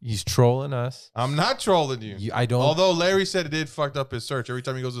 He's trolling us. I'm not trolling you. I don't. Although Larry said it did fucked up his search. Every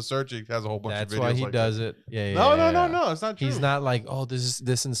time he goes to search, he has a whole bunch That's of videos. why he like does that. it. Yeah. No, yeah. no. It's not true. He's not like, oh, this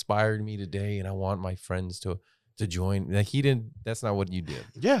inspired me today, and I want my friends to join. Like he didn't. That's not what you did.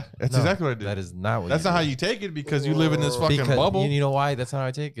 Yeah, that's No, exactly what I did. That is not what. That's you not how did. you take it because you live in this fucking Because bubble. you know why? That's not how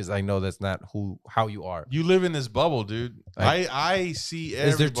I take it. Because I know that's not how you are. You live in this bubble, dude. Like- I see everybody.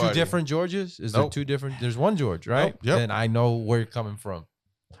 Is there two different Georges? Is there Nope. two different? There's one George, right? Nope. Yep. Then I know where you're coming from.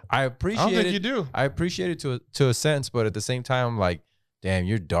 I I appreciate don't think it. you do. I appreciate it to a sense, but at the same time, I'm like, damn,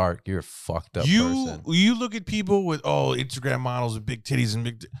 you're dark. You're a fucked up person. You look at people with Instagram models with big titties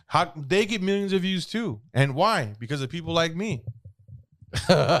and how they get millions of views too. And why? Because of people like me.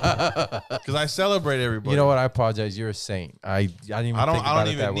 Because I celebrate everybody. You know what? I apologize. You're a saint. I didn't even I don't think about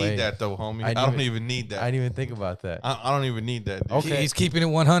it even that need way. that though, homie. I I didn't don't even need that. I didn't even think about that. I don't even need that. Dude. Okay. He's keeping it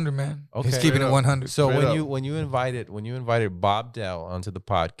 100, man. Okay. He's keeping Straight it up. 100. So Straight when you invited Bob Dell onto the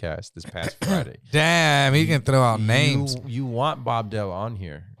podcast this past Friday, Damn, he can throw out names. You want Bob Dell on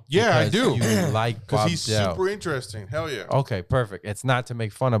here? Yeah, I because do. You like Because Bob he's Dell. super interesting. Hell yeah. Okay, perfect. It's not to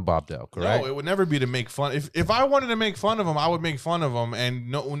make fun of Bob Dell, correct? No, it would never be to make fun. If I wanted to make fun of him, I would make fun of him,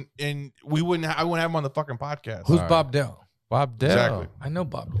 and we wouldn't. I wouldn't have him on the fucking podcast. Who's All right. Bob Dell? Bob Dell. Exactly. I know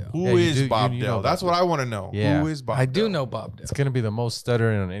Bob Dell. Who Yeah, you is do- Bob you know Dell? Bob That's what I want to know. Yeah. Who is Bob? I do Dell? know Bob Dell. It's gonna be the most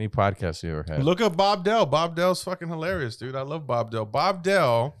stuttering on any podcast you ever had. Look up Bob Dell. Bob Dell's fucking hilarious, dude. I love Bob Dell. Bob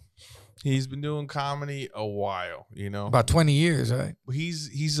Dell, he's been doing comedy a while. You know, About 20 years, right?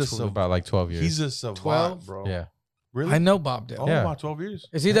 he's a About like 12 years. he's a savant, 12? bro. yeah. Really? I know Bob Dell. Oh, Yeah. about 12 years.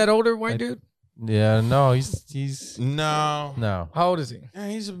 Is he that older white dude? Yeah. No, he's No. no. How old is he? Yeah,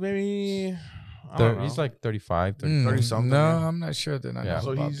 he's maybe. I don't know. He's like 35, 30. 30 something, No, yeah. I'm not sure that I Yeah. know. So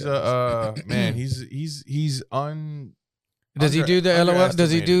who Bob he's Dell is. man, he's un. Does he do the LOL?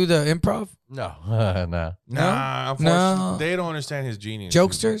 Does he do the improv? No, no. Nah, unfortunately, No. they don't understand his genius. dude.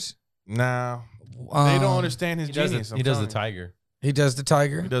 Jokesters? Nah, they don't Um, understand his He does genius. the, I'm he does the telling tiger. He does the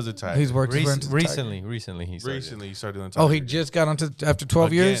Tiger. you. He does the tiger. He's worked his way into the Tiger. Recently he started. Recently, he started doing the tiger. Oh, he just got onto after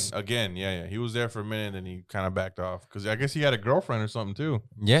 12 years. Again, yeah. He was there for a minute, and he kind of backed off because I guess he had a girlfriend or something too.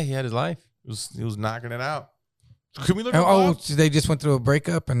 Yeah, he had his life. He was knocking it out. Can we look at Oh, Bob? so they just went through a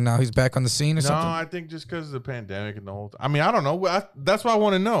breakup and now he's back on the scene or No, something. I think just because of the pandemic and the whole. I mean, I don't know. That's what I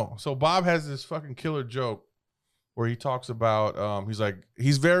want to know. So Bob has this fucking killer joke where he talks about.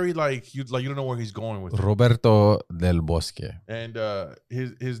 He's very like you don't know where he's going with it. Roberto del Bosque. And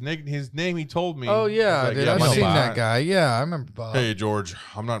his name he told me. Oh yeah, He's like, dude, yeah, I've my seen name's that Bob. guy. Yeah, I remember Bob. Hey George,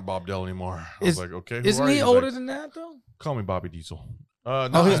 I'm not Bob Dell anymore. I was like, okay, who Isn't are he you? He's older like, than that though? Call me Bobby Diesel.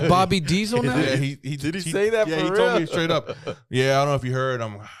 Oh, he's Bobby Diesel now. Yeah, he Did he say that Yeah, for he real? told me straight up. Yeah, I don't know if you heard.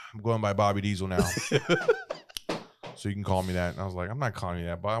 I'm going by Bobby Diesel now. So you can call me that. And I was like, I'm not calling you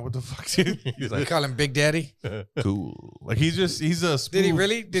that, Bob. What the fuck, dude? He's They like, call him Big Daddy. cool. Like he's a spoof. Did he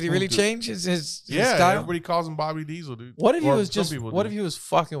really dude. change his Yeah, style? everybody calls him Bobby Diesel, dude. What if he Or was some just? people What do. if he was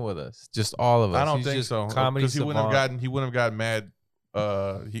fucking with us? Just all of us. I don't He's think just so. Comedy Because he wouldn't have savant. gotten. He wouldn't have gotten mad.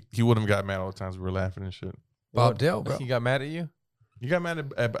 He wouldn't have got mad all the times we were laughing and shit. Bob Dell, bro. He got mad at you. He got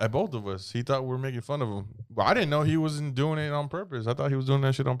mad at both of us. He thought we were making fun of him. But I didn't know he wasn't doing it on purpose. I thought he was doing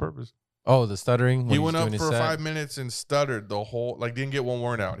that shit on purpose. Oh, the stuttering. when He was went up doing his for set? 5 minutes and stuttered the whole, like, didn't get one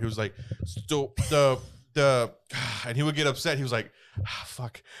word out. He was like, and he would get upset. He was like,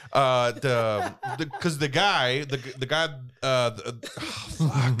 fuck. Because the guy,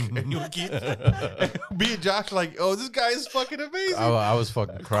 fuck. And he would keep, me and Josh were like, oh, this guy is fucking amazing. I was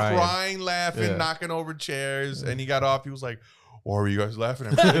fucking crying. Laughing, knocking over chairs. And he got off. He was like, why were you guys laughing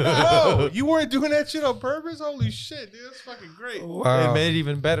at me? Bro, you weren't doing that shit on purpose? Holy shit, dude. That's fucking great. It made it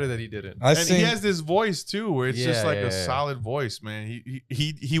even better that he didn't. He has this voice too, where it's just like a solid voice, man.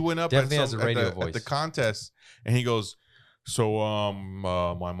 He went up Definitely has a radio voice at the contest, and he goes, so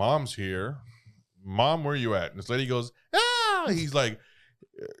my mom's here. Mom, where you at? And this lady goes, ah. He's like,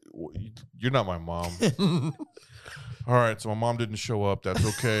 you're not my mom. All right, so my mom didn't show up. That's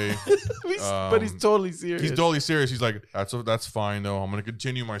okay. But he's totally serious. He's totally serious. He's like, that's fine though. I'm gonna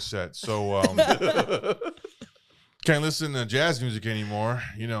continue my set. So can't listen to jazz music anymore,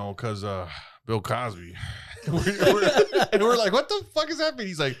 because Bill Cosby. and we're like, what the fuck is happening?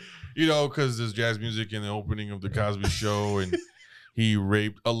 He's like, because there's jazz music in the opening of the Cosby Show, and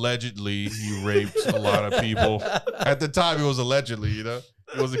allegedly he raped a lot of people. At the time, it was allegedly, He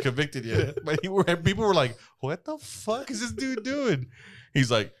wasn't convicted yet. But people were like, what the fuck is this dude doing? He's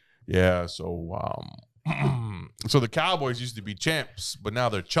like, yeah, so so the Cowboys used to be champs, but now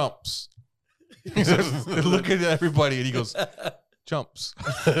they're chumps. He's looking at everybody and he goes, chumps.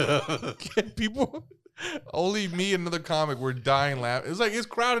 People, only me and another comic were dying laughing. It's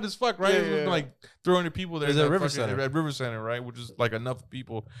crowded as fuck, right? It was like 300 people there at River Center. At River Center, right? Which is like enough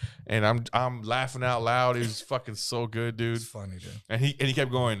people. And I'm laughing out loud. It was fucking so good, dude. It's funny, dude. And he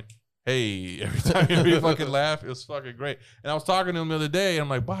kept going, hey, every time he fucking laugh. It was fucking great. And I was talking to him the other day, and I'm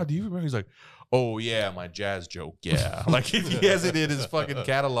like, Bob, do you remember? He's like, oh yeah, my jazz joke, yeah. Like he has it in his fucking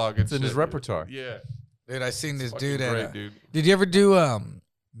catalog. It's in his repertoire. Yeah. Dude, I seen this dude great, at dude. Did you ever do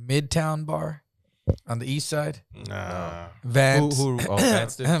Midtown Bar on the east side? Nah. Vance.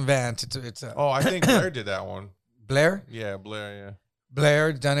 Vance did? Vance. It's I think Blair did that one. Blair? Yeah, Blair, yeah.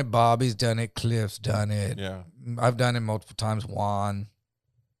 Blair's done it, Bobby's done it, Cliff's done it. Yeah. I've done it multiple times. Juan.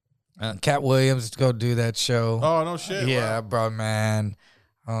 Cat Williams to go do that show. Oh, no shit. Yeah, Wow. bro, man.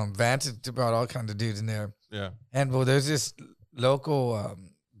 Vance has brought all kinds of dudes in there. Yeah. And well, there's this local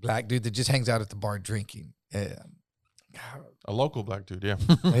black dude that just hangs out at the bar drinking. A local black dude, yeah.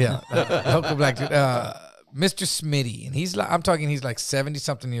 Yeah, local black dude. Mr. Smitty. And he's like 70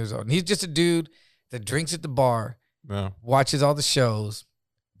 something years old. And he's just a dude that drinks at the bar, watches all the shows,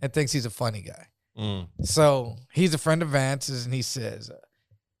 and thinks he's a funny guy. Mm. So he's a friend of Vance's, and he says,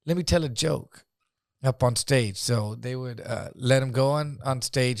 let me tell a joke up on stage. So they would let him go on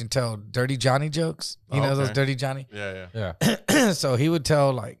stage and tell Dirty Johnny jokes. You know those Dirty Johnny? Yeah. So he would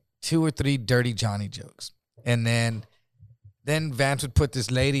tell like 2 or 3 Dirty Johnny jokes. And then Vance would put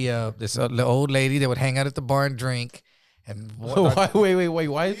this lady up, this old lady that would hang out at the bar and drink. And wait.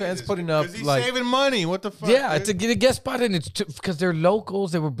 Why is Vance putting up he's like saving money? What the fuck? Yeah, to get a guest spot, and it's because they're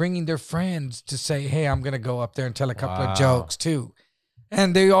locals. They were bringing their friends to say, "Hey, I'm gonna go up there and tell a couple of jokes too,"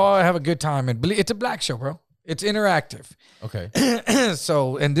 and they all have a good time. And it's a black show, bro. It's interactive. okay?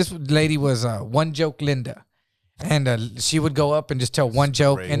 So, and this lady was One Joke Linda, and she would go up and just tell one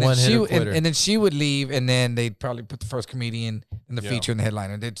joke, great. and then One-hitter and then she would leave, and then they'd probably put the first comedian in the feature and the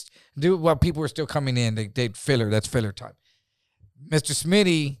headliner. They'd do while people were still coming in. They'd filler. That's filler time. Mr.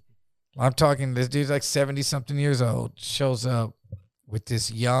 Smitty, I'm talking. This dude's like 70 something years old. Shows up with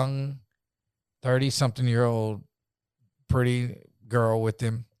this young 30 something year old pretty girl with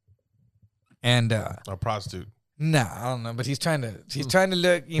him, and A prostitute. nah, I don't know, but he's trying to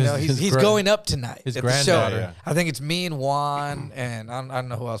look, he's grand- going up tonight his at the show. granddaughter. Yeah. I think it's me and Juan, and I don't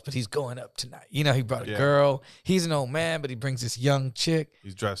know who else, but he's going up tonight. He brought a Yeah. girl. He's an old man, but he brings this young chick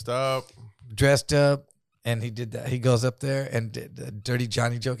He's dressed up. dressed up, and he did that. He goes up there and did the Dirty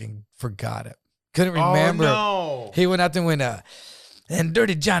Johnny joke and forgot it. Couldn't remember. Oh, no. He went out there and went, and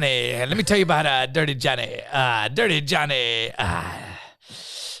Dirty Johnny. Let me tell you about Dirty Johnny. Dirty Johnny.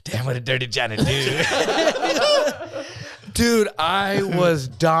 Damn, what a Dirty Johnny dude. Dude, I was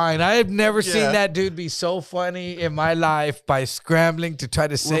dying. I have never seen that dude be so funny in my life by scrambling to try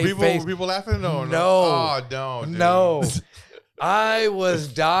to save face. Were people laughing? No. No. Oh, no. Dude. No. I was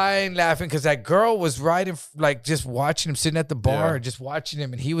dying laughing because that girl was right in, like, just watching him sitting at the bar, just watching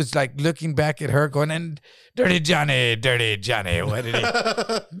him, and he was like looking back at her, going, "And Dirty Johnny, what did he?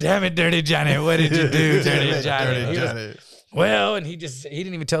 Damn it, Dirty Johnny, what did you do, Dirty Johnny?" Dirty He was, Johnny. well, and he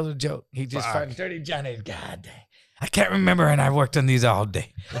didn't even tell the joke. He just found Dirty Johnny. God dang. I can't remember, and I worked on these all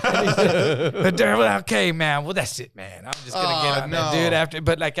day. But they're like, okay, man. Well, that's it, man. I'm just gonna get on that, dude.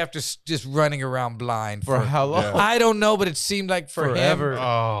 After just running around blind For how long? Yeah. I don't know, but it seemed like for Forever. him,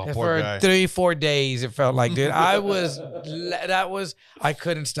 Oh, poor for guy. 3-4 days, it felt like, dude. I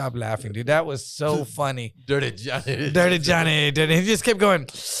couldn't stop laughing, dude. That was so funny. Dirty Johnny. Dirty Johnny, dirty. He just kept going,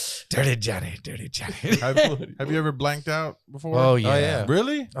 Dirty Johnny, Dirty Johnny. Have you ever blanked out before? Oh yeah. yeah.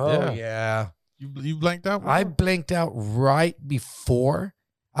 Really? Oh yeah. You blanked out before? I blinked out right before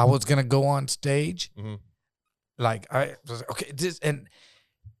I was gonna go on stage. Mhm. Like I was like, okay, this and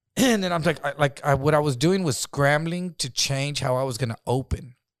then I'm like what I was doing was scrambling to change how I was gonna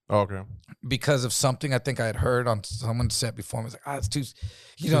open Oh, okay. because of something I think I had heard on someone's set before. I was like, it's too, Too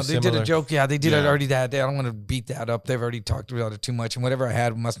they did similar. a joke. Yeah, they did it Yeah. already that day. I don't want to beat that up. They've already talked about it too much, and whatever I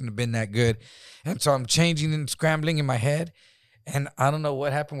had mustn't have been that good. And so I'm changing and scrambling in my head. And I don't know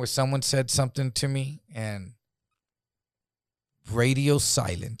what happened where someone said something to me and radio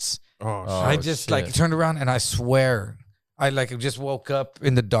silence. Oh, Oh, I just like shit. turned around and I swear I like just woke up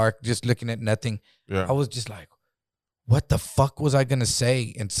in the dark, just looking at nothing. yeah. I was just like, what the fuck was I going to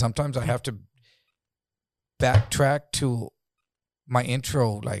say? And sometimes I have to backtrack to my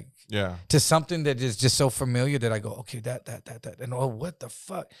intro, like Yeah. to something that is just so familiar that I go, okay, that, and oh, what the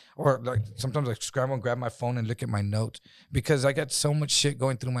fuck? Or like sometimes I scramble and grab my phone and look at my notes because I got so much shit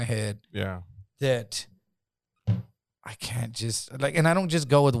going through my head Yeah. that I can't just like, and I don't just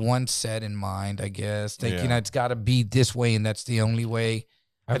go with one set in mind, I guess, thinking Yeah. it's got to be this way and that's the only way.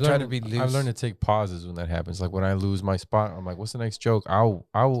 I try to be loose. I've learned to take pauses when that happens. Like when I lose my spot, I'm like, "What's the next joke?" I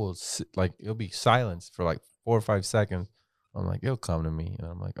will like it'll be silence for like 4 or 5 seconds. I'm like, it'll come to me, and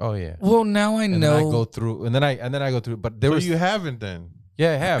I'm like, "Oh yeah." Well, now I And know. then I go through, and then I go through. But there So was you haven't then?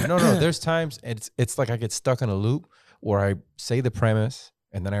 yeah, I have no. There's times it's like I get stuck in a loop where I say the premise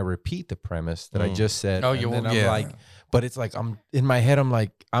and then I repeat the premise that I just said. Oh, and you- then I'm yeah. like, but it's like I'm in my head. I'm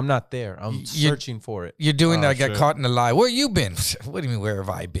like, I'm not there. I'm You- searching for it. You're doing Oh, that. I got shit. caught in a lie. Where you been? What do you mean? Where have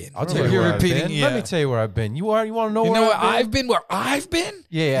I been? I'll tell you You're where repeating. I've been. Yeah. Let me tell you where I've been. You want to know You where know where I've been? Where I've been?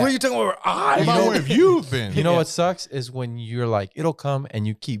 Yeah. Where you talking about where I've What about been? where have you been? You know what sucks is when you're like, it'll come and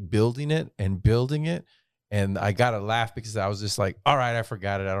you keep building it and building it. And I got to laugh because I was just like, all right, I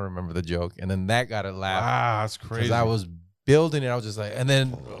forgot it. I don't remember the joke. And then that got to laugh Ah, that's because crazy. I was building it. I was just like, and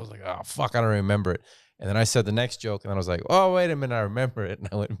then I was like, oh, fuck, I don't remember it. And then I said the next joke and then I was like, oh, wait a minute, I remember it. And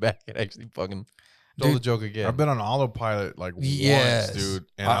I went back and actually fucking told the Dude, joke again. I've been on autopilot like Yes. once, dude,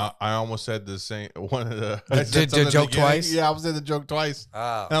 and I- I almost said the same one of the. I Did said the something at joke beginning. twice? Yeah, I said the joke twice,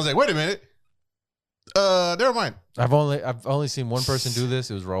 Ah. and I was like, wait a minute. Never mind. I've only seen one person do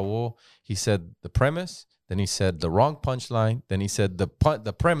this. It was Raul. He said the premise, then he said the wrong punchline, then he said the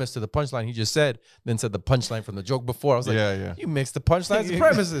premise to the punchline he just said, then said the punchline from the joke before. I was like, Yeah. you mixed the punchlines and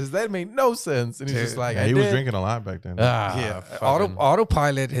premises. That made no sense. And he's just like, Yeah, I he was did. drinking a lot back then. Ah, Yeah, fucking-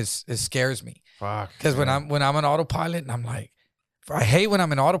 autopilot scares me Fuck. because when I'm on autopilot and I'm like, I hate when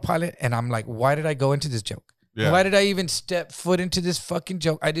I'm in autopilot and I'm like, why did I go into this joke? Yeah. Why did I even step foot into this fucking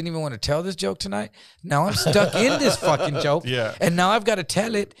joke? I didn't even want to tell this joke tonight. Now I'm stuck in this fucking joke. Yeah. And now I've got to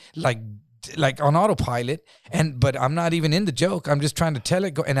tell it like on autopilot. But I'm not even in the joke. I'm just trying to tell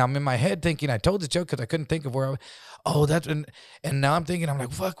it. And I'm in my head thinking I told this joke because I couldn't think of where I was. Oh, that's and now I'm thinking, I'm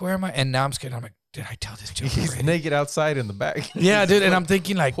like, fuck, where am I? And now I'm scared. I'm like, did I tell this joke He's already? naked outside in the back. Yeah, dude. And I'm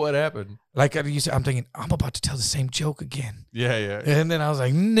thinking like what happened? I'm thinking, I'm about to tell the same joke again. Yeah. And then I was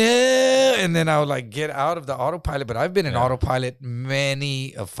like, no. And then I would like get out of the autopilot. But I've been in autopilot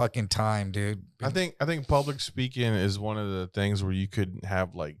many a fucking time, dude. I think public speaking is one of the things where you could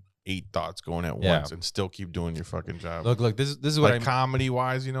have like 8 thoughts going at Yeah. once and still keep doing your fucking job. Look, this is what like I'm comedy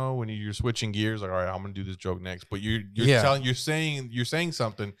wise, you know, when you're switching gears, like, all right, I'm gonna do this joke next. But you're Yeah. you're saying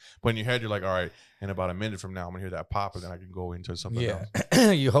something, but in your head you're like, all right, in about a minute from now, I'm gonna hear that pop, and then I can go into something else. Yeah.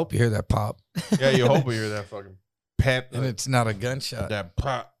 You hope you hear that pop. Yeah, you hope you hear that fucking pep, And it's not a gunshot. that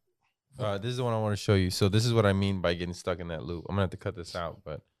pop. This is the one I want to show you. So this is what I mean by getting stuck in that loop. I'm gonna have to cut this out,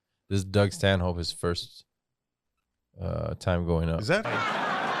 but this is Doug Stanhope, his first time going up. Is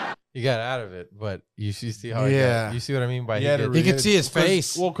that? He got out of it, but you see how Yeah. you see what I mean by Yeah, he the gets- You can see his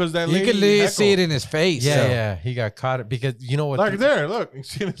face. Well, because that You lady can literally heckled. see it in his face. yeah, so. yeah, he got caught because you know what? Like there, look, you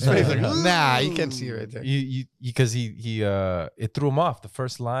see in his face, like Nah, you can't see it right there. You because he it threw him off. The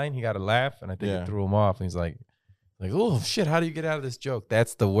first line, he got a laugh, and I think Yeah. it threw him off. And he's like, oh shit, how do you get out of this joke?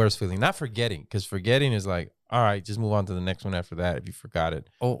 That's the worst feeling. Not forgetting, because forgetting is like, all right, just move on to the next one after that if you forgot it.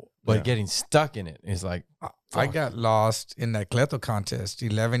 Oh, But Yeah. getting stuck in it is like, I got lost in that Cleto contest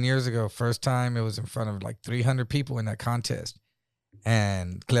 11 years ago. First time it was in front of like 300 people in that contest.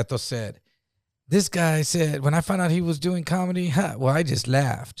 And Cleto said, this guy said, when I found out he was doing comedy, well, I just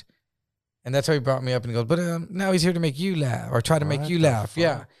laughed. And that's how he brought me up, and he goes, but now he's here to make you laugh, or try to make What you the laugh. fuck?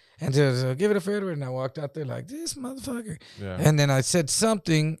 Yeah. And so give it a fair Edward. And I walked out there like, this motherfucker. Yeah. And then I said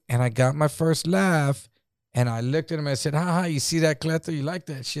something, and I got my first laugh. And I looked at him and I said, ha, you see that, Cleto? You like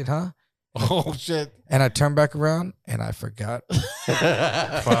that shit, huh? Oh shit. And I turned back around, and I forgot.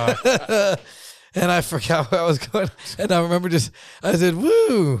 Fuck. And I forgot where I was going. And I remember I said,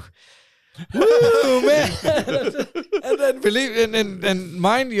 woo. Woo, man. And then and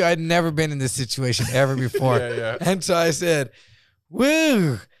mind you, I'd never been in this situation ever before. Yeah, yeah. And so I said,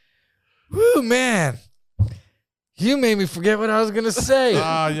 woo, man. You made me forget what I was gonna say.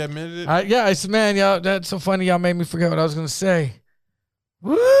 Ah, you admitted it. I said, man, y'all, that's so funny. Y'all made me forget what I was gonna say.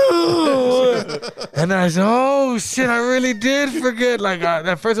 Woo! And I said, oh shit, I really did forget. Like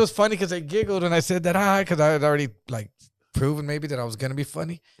at first it was funny because I giggled and I said that hi because I had already like proven maybe that I was gonna be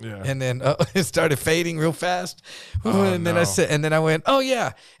funny. Yeah. And then it started fading real fast. Oh, And then I went, oh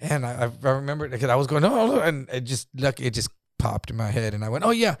yeah. And I remembered because I was going, oh, and it just popped in my head and I went,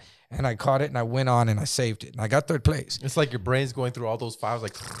 oh yeah. And I caught it and I went on and I saved it and I got third place. It's like your brain's going through all those files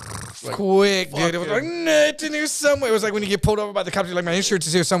like Quick, dude. It was like, nah, it's in here somewhere. It was like when you get pulled over by the cops, you're like, my insurance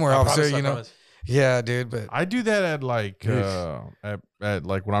is here somewhere, officer, you know? Yeah, dude, but I do that at like at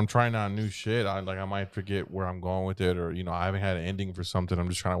like when I'm trying out new shit. I might forget where I'm going with it, or I haven't had an ending for something. I'm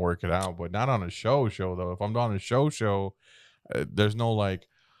just trying to work it out, but not on a show though. If I'm on a show, there's no like,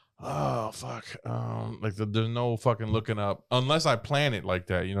 oh fuck, there's no fucking looking up unless I plan it like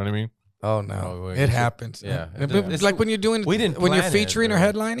that. You know what I mean? oh no, Oh, wait, it happens. yeah. It's like when you're doing, We didn't when you're plan it, featuring or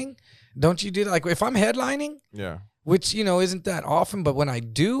yeah. headlining, don't you do that? Like if I'm headlining, Yeah. which isn't that often, but when I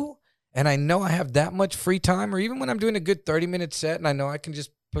do, and I know I have that much free time, or even when I'm doing a good 30-minute set and I know I can just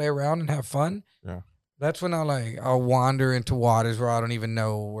play around and have fun, Yeah. that's when I'll wander into waters where I don't even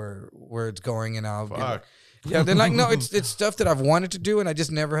know where it's going, and I'll get Fuck. yeah. Then like no, it's stuff that I've wanted to do and I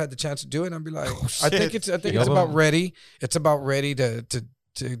just never had the chance to do it. And I'll be like, I think it's Yeah. about ready. It's about ready to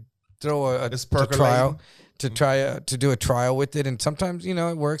throw a It's to trial percolating. to do a trial with it. And sometimes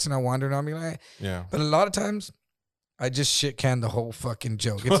it works, and I wander and I'll be like, Yeah. but a lot of times I just shit can the whole fucking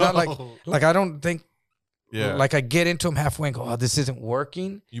joke. It's not like I don't think Yeah. like I get into them halfway and go, oh, this isn't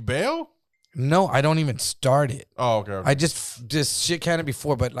working. You bail? No, I don't even start it. Oh, okay. I just shit can it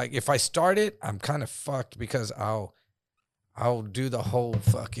before, but like if I start it, I'm kind of fucked because I'll do the whole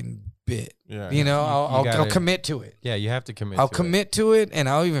fucking bit. Yeah. I'll gotta- commit to it. Yeah, you have to commit. I'll to commit to it, and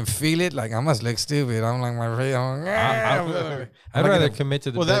I'll even feel it. Like I must look stupid. I'm like my face. I'd rather commit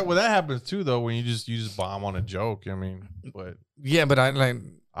to the. Well, bit. that happens too though when you just bomb on a joke. I mean, but Yeah, but I like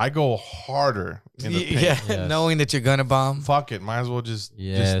I go harder in the paint. yeah, Yes. knowing that you're gonna bomb. Fuck it. Might as well just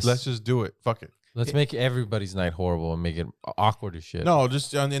Yes. let's just do it. Fuck it. Let's make everybody's night horrible and make it awkward as shit. No,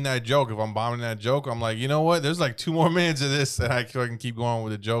 just in that joke. If I'm bombing that joke, I'm like, you know what? There's like 2 more minutes of this, and I can keep going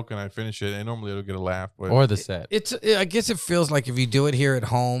with the joke, and I finish it. And normally it'll get a laugh. But Or the set. I guess it feels like if you do it here at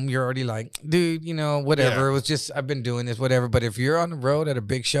home, you're already like, dude, whatever. Yeah. It was just I've been doing this, whatever. But if you're on the road at a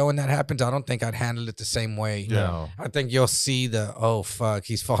big show and that happens, I don't think I'd handle it the same way. Yeah. No. I think you'll see the fuck,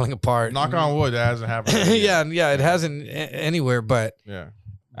 he's falling apart. knock on wood, that hasn't happened. to me yet. yeah, it hasn't anywhere, but Yeah.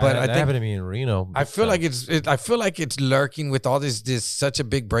 But I that think- happened to me in Reno. I feel like it's lurking with all this such a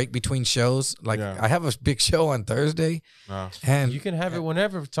big break between shows. Like Yeah. I have a big show on Thursday, No. and you can have it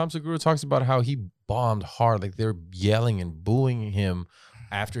whenever. Tom Segura talks about how he bombed hard, like they're yelling and booing him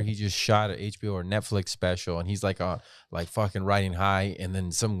after he just shot an HBO or Netflix special, and he's like fucking riding high, and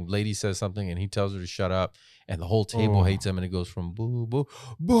then some lady says something, and he tells her to shut up, and the whole table Oh. hates him, and it goes from boo boo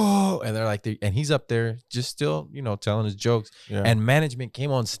boo, and they're like, and he's up there just still, telling his jokes, Yeah. and management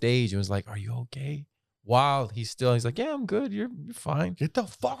came on stage and was like, "Are you okay?" While he's like, "Yeah, I'm good. You're fine." Get the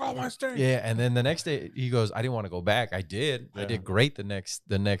fuck off my stage. Yeah, and then the next day he goes, "I didn't want to go back. I did. I Yeah. did great the next,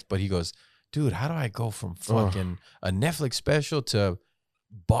 but he goes, dude, how do I go from fucking a Netflix special to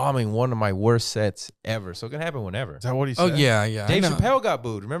bombing one of my worst sets ever?" So it can happen whenever. Is that what he said? oh yeah, Dave I know. Chappelle got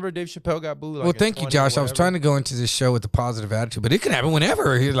booed. Remember Dave Chappelle got booed? Well, thank you, Josh. I was trying to go into this show with a positive attitude, but it can happen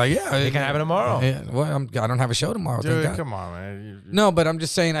whenever. He's like, yeah, It can happen tomorrow. Yeah, well, I don't have a show tomorrow. thank Dude, God. come on, man. No, but I'm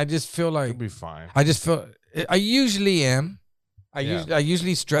just saying. I just feel like You'll be fine. I usually am. I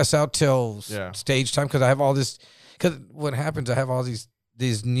usually stress out till Yeah. stage time because I have all this. Because what happens, I have all these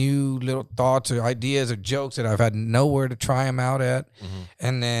new little thoughts or ideas or jokes that I've had nowhere to try them out at,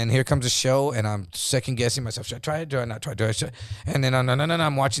 and then here comes a show and I'm second guessing myself. Should I try it? Do I not try? Do I? Should? And then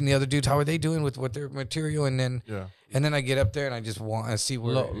I'm watching the other dudes. How are they doing with their material? And then Yeah. I get up there and I just want to see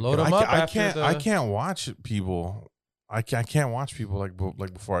where. Load 'em up after I can't watch people. I can't watch people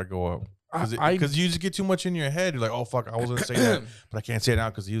like before I go up. Because you just get too much in your head. You're like, oh fuck, I was gonna say that, but I can't say it now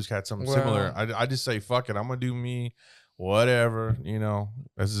because he just had something Well- similar. I just say fuck it. I'm gonna do me, whatever,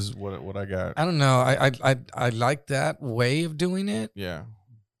 This is what I got. I don't know. I like that way of doing it, Yeah.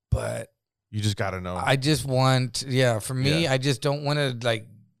 but You just got to know. I just want, for me, Yeah. I just don't want to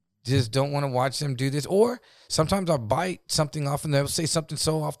just don't want to watch them do this. Or sometimes I'll bite something off and they'll say something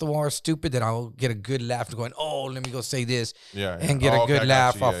so off the wall or stupid that I'll get a good laugh and going, oh, let me go say this yeah. and get Oh, a okay, good I got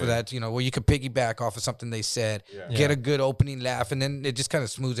laugh you. off Yeah, of yeah. that, where you could piggyback off of something they said, Yeah. get a good opening laugh, and then it just kind of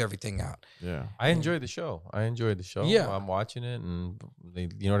smooths everything out. Yeah. I enjoy the show. Yeah. I'm watching it, and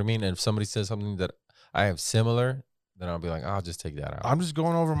you know what I mean. And if somebody says something that I have similar, then I'll be like, I'll just take that out. I'm just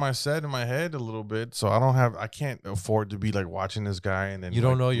going over my set in my head a little bit, so I can't afford to be like watching this guy and then You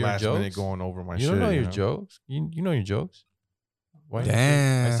don't know your last minute jokes? going over my You shit. don't know your know? jokes. You know your jokes. Why do you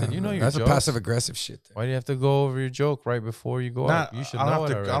Damn. I said, you know your that's jokes. a passive aggressive shit. Why do you have to go over your joke right before you go Nah, up? You should I don't know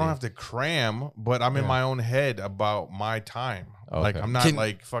have it to. already. I don't have to cram, but I'm in Yeah. my own head about my time. Like Okay. I'm not Can-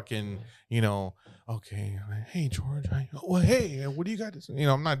 like fucking. Okay. Hey George. Well, hey, what do you got?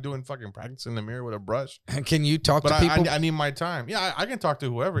 I'm not doing fucking practice in the mirror with a brush. Can you talk But to people? I need my time. Yeah, I can talk to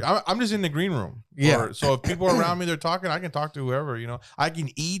whoever. I'm just in the green room. Yeah. So if people are around me, they're talking, I can talk to whoever. I can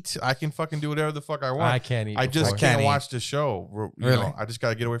eat. I can fucking do whatever the fuck I want. I can't eat. I just before. can't can't eat. watch the show. Really? I just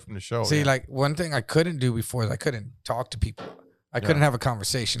gotta get away from the show. See, yeah. like one thing I couldn't do before is I couldn't talk to people. I Yeah. couldn't have a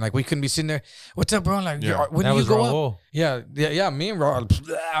conversation. Like we couldn't be sitting there. What's up, bro? Like, Yeah. when That do you was go up? Raul. Yeah. Me and Raw,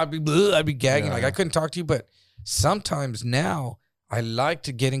 I'd be gagging. Yeah. Like I couldn't talk to you, but sometimes now I like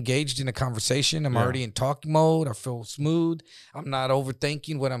to get engaged in a conversation. I'm Yeah. already in talking mode. I feel smooth. I'm not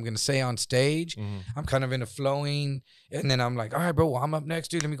overthinking what I'm gonna say on stage. Mhm. I'm kind of in a flowing, and then I'm like, all right, bro, well, I'm up next,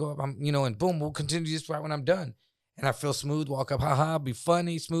 dude. Let me go up. And boom, we'll continue this right when I'm done. And I feel smooth, walk up, haha, be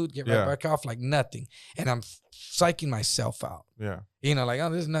funny, smooth, get right Yeah. back off like nothing. And I'm psyching myself out. Yeah. Like, oh,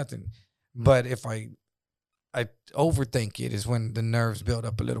 there's nothing. But if I overthink it is when the nerves build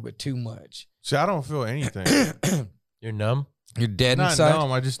up a little bit too much. See, I don't feel anything. You're numb. You're dead Not inside.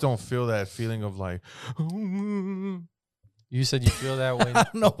 numb. I just don't feel that feeling of like. You said you feel that way. I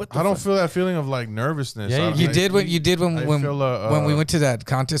don't know what the I don't fuck. feel that feeling of like nervousness. Yeah, I- You I- did when I when feel, when we went to that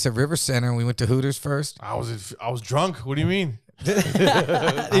contest at River Center and we went to Hooters first. I was drunk. What do you mean? he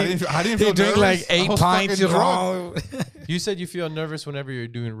I didn't feel drank nervous. like I 8 was pints. fucking drunk. You said you feel nervous whenever you're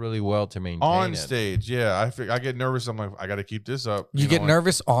doing really well to maintain On it. stage. Yeah, I get nervous. I'm like, I got to keep this up. You get know,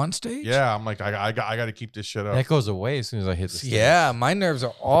 nervous on stage? Yeah, I'm like, I got to keep this shit up. That goes away as soon as I hit the stage. Yeah, my nerves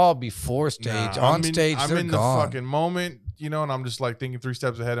are all before stage. Nah, On stage, I'm they're in gone. the fucking moment, and I'm just like thinking 3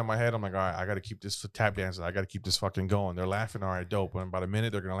 steps ahead in my head. I'm like, all right, I got to keep this tap dancing. I got to keep this fucking going. They're laughing, all right, dope. And about a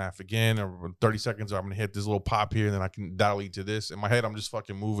minute, they're gonna laugh again. Or 30 seconds, I'm gonna hit this little pop here, and then that'll lead to this. In my head, I'm just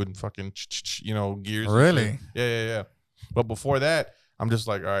fucking moving, fucking, gears. and Really? shit. Yeah. But before that, I'm just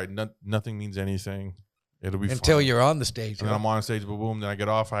like, all right, nothing means anything. It'll be Until fine. you're on the stage. And then I'm on stage, boom. Then I get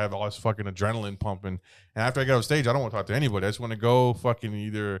off. I have all this fucking adrenaline pumping. And after I get off stage, I don't want to talk to anybody. I just want to go fucking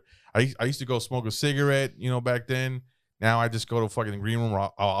either. I used to go smoke a cigarette, back then. Now I just go to fucking green room.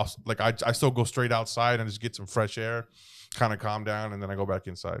 Or I still go straight outside and just get some fresh air, kind of calm down, and then I go back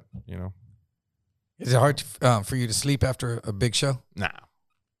inside. Is it hard for you to sleep after a big show? Nah,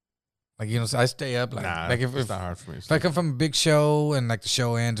 Like, I stay up. Like it's if not hard for me. if I come from a big show and like the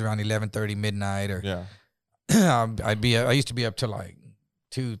show ends around 11:30 midnight, or Yeah, I used to be up till like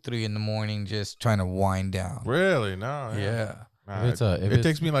 2-3 in the morning just trying to wind down. really? No. Yeah. Nah, If it it's-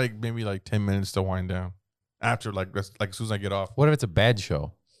 takes me like maybe like 10 minutes to wind down. After like as soon as I get off. What if it's a bad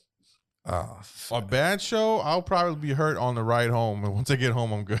show? Oh, A bad show, I'll probably be hurt on the ride home, and once I get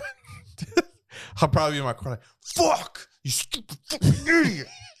home, I'm good. I'll probably be in my car like, "Fuck, you stupid fucking idiot!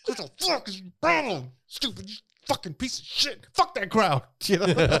 What the fuck is your problem? Stupid fucking piece of shit! Fuck that crowd!" dude,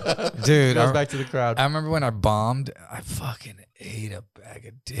 Goes I, back to the crowd. I remember when I bombed, I fucking ate a bag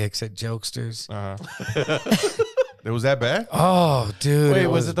of dicks at Jokesters. It was that bad? Oh, dude. Wait,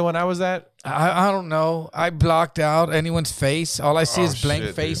 was it the one I was at? I don't know. I blocked out anyone's face. All I see Oh, is blank shit,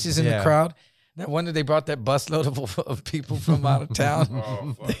 dude. faces in the Yeah. crowd. No wonder they brought that busload of people from out of town.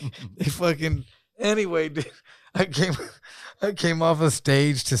 Oh, fuck. They fucking anyway, dude. I came off a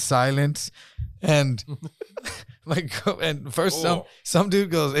stage to silence, and first Oh. some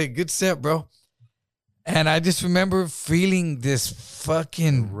dude goes, "Hey, good set, bro." And I just remember feeling this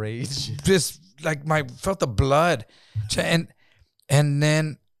fucking Rage. just like felt the blood, and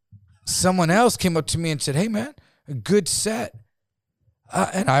then someone else came up to me and said, "Hey, man, a good set."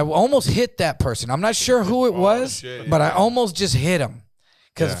 And I almost hit that person. I'm not sure who it was, shit, but I yeah. almost just hit him.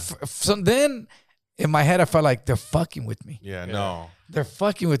 Because then in my head, I felt like they're fucking with me. Yeah, no. They're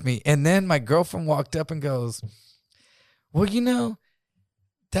fucking with me. And then my girlfriend walked up and goes, "Well,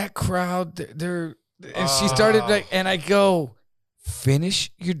 that crowd, they're," and she started and I go, "Finish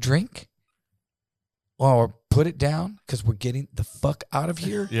your drink, or put it down because we're getting the fuck out of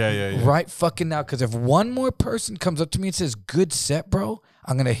here. Yeah. Right fucking now. Because if one more person comes up to me and says, good set, bro,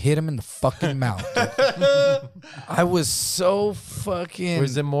 I'm going to hit him in the fucking mouth. I was so fucking.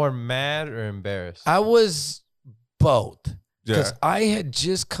 Was it more mad or embarrassed? I was both. Yeah. Because I had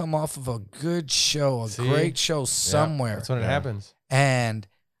just come off of a good show, great show somewhere. That's when it happens. And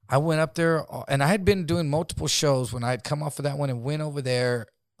I went up there, and I had been doing multiple shows when I had come off of that one and went over there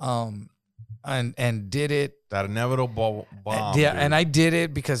and did it. That inevitable bomb. Yeah, dude. and I did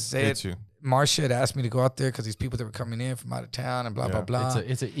it because Hit you. Marcia had asked me to go out there because these people that were coming in from out of town and blah, blah, blah.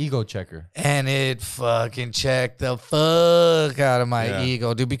 It's an ego checker. And it fucking checked the fuck out of my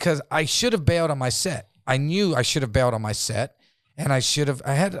ego, dude, because I should have bailed on my set. I knew I should have bailed on my set, and I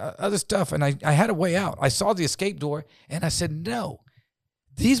had other stuff, and I had a way out. I saw the escape door, and I said, no,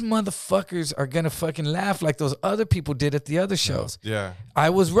 these motherfuckers are going to fucking laugh like those other people did at the other shows. Yeah. I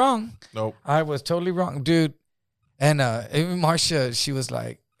was wrong. Nope. I was totally wrong, dude. And even Marcia, she was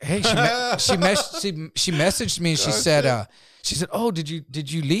like, hey, she messaged me and she said, oh, did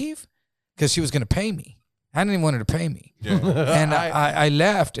you leave? Because she was going to pay me. I didn't even want her to pay me. Yeah. And I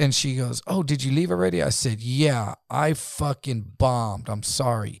left, and she goes, oh, did you leave already? I said, yeah, I fucking bombed. I'm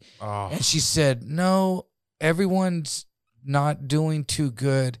sorry. Oh. And she said, no, everyone's not doing too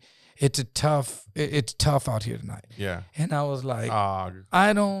good. It's tough out here tonight. Yeah. And I was like, Oh.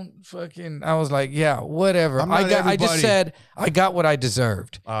 I was like, yeah, whatever. I just said I got what I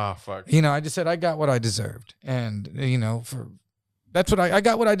deserved. Oh, fuck. You know, I just said I got what I deserved. And, you know, that's what I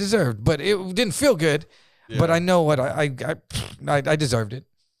got what I deserved. But it didn't feel good. Yeah. But I know what I deserved it.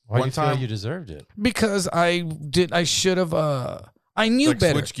 Why do One you feel time- you deserved it? Because I should have I knew Like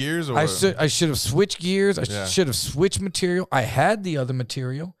better. switch gears or I what? should have switched gears. I Yeah. should have switched material. I had the other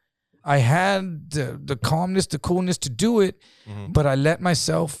material. I had the calmness, the coolness to do it, Mhm. but I let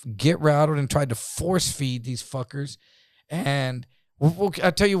myself get rattled and tried to force feed these fuckers. And I'll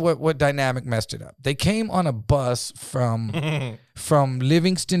tell you what dynamic messed it up. They came on a bus from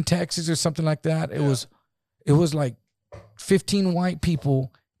Livingston, Texas, or something like that. It was like 15 white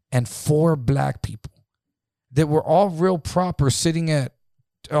people and 4 black people that were all real proper, sitting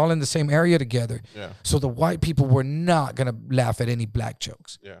all in the same area together. Yeah. So the white people were not going to laugh at any black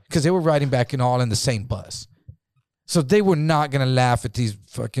jokes. Yeah. Because they were riding back and all in the same bus. So they were not going to laugh at these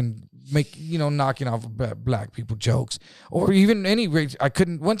fucking knocking off black people jokes or even any race. I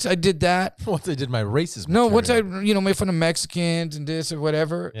couldn't, once I did that. Once I did my racist No, once I, material. made fun of Mexicans and this or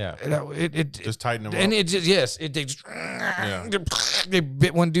whatever. Yeah. It Just tighten them and up. it just, yes, they just, they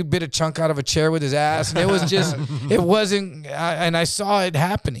bit one dude, bit a chunk out of a chair with his ass. And it was just, it wasn't, and I saw it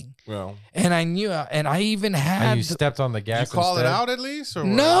happening. Well, And I knew, and I even had. And you stepped on the did gas. you call it instead? out at least? Or what?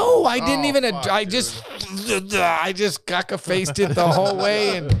 No, I didn't Oh, even. fuck, I dude. just caca-faced it the whole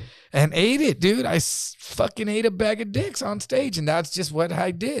way and ate it, dude. I fucking ate a bag of dicks on stage, and that's just what I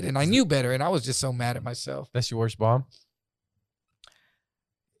did. And I knew better, and I was just so mad at myself. That's your worst bomb?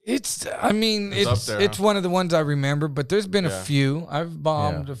 It's up there, it's huh? one of the ones I remember, but there's been Yeah. a few. I've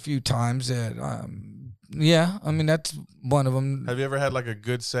bombed a few times that, yeah, I mean, that's one of them. Have you ever had like a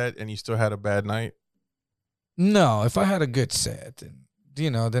good set and you still had a bad night? No, if I had a good set,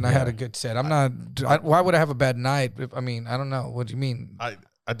 then I had a good set. I'm not. Why would I have a bad night? I don't know. What do you mean?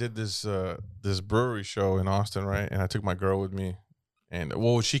 I did this brewery show in Austin, right? And I took my girl with me, and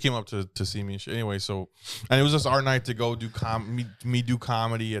she came up to see me anyway. So, and it was just our night to go do do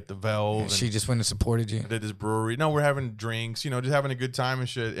comedy at the Velve. She just went and supported you. I did this brewery. No, we're having drinks, just having a good time and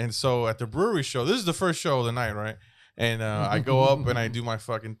shit. And so at the brewery show, this is the first show of the night, right? And I go up and I do my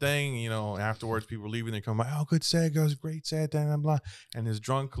fucking thing, afterwards people are leaving, they come by, oh, good set, goes great set, blah, blah, blah. And this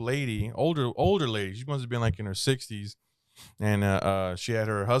drunk lady, older lady, she must have been like in her 60s. And she had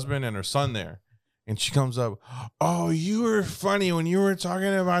her husband and her son there. And she comes up, oh, you were funny when you were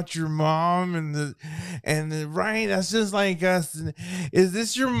talking about your mom and the right, that's just like us. Is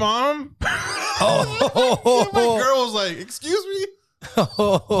this your mom? Oh. My girl was like, excuse me?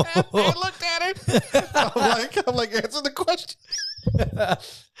 I looked at it. I'm like, answer the question.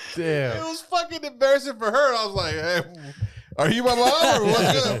 Damn. It was fucking embarrassing for her. I was like, hey, are you my mom or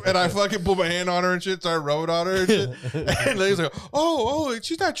what's up? And I fucking put my hand on her and shit, started rubbing on her and shit. And lady's like, oh,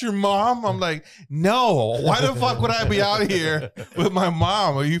 she's not your mom. I'm like, no. Why the fuck would I be out here with my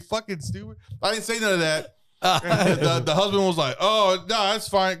mom? Are you fucking stupid? I didn't say none of that. And the husband was like, oh, no, that's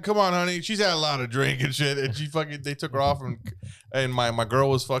fine. Come on, honey. She's had a lot of drink and shit. And they took her off and my girl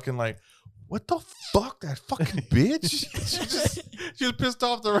was fucking like, what the fuck, that fucking bitch? she was pissed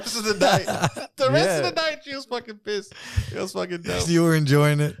off the rest of the night. The rest of the night, she was fucking pissed. It was fucking dope. You were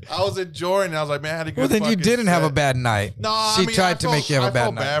enjoying it. I was enjoying it. I was like, man, I had a good. Well, then you fucking didn't have a set. bad night. No, she I mean, tried to make you have a bad I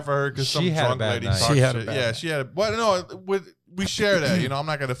felt night. bad for her because some She had a drunk bad lady night. talked She had a shit. bad Yeah, night. she had. But no, we share that. You know, I'm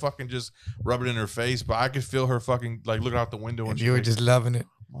not gonna fucking just rub it in her face, but I could feel her fucking like looking out the window and And you were just loving it.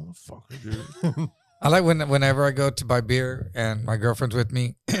 motherfucker, dude. I like whenever I go to buy beer and my girlfriend's with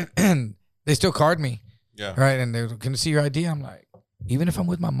me, and they still card me, Yeah. right? And they're, can you see your ID? I'm like, even if I'm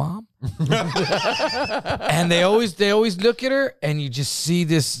with my mom. And they always look at her, and you just see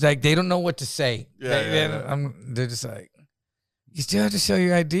this, like, they don't know what to say. They're just like, you still have to show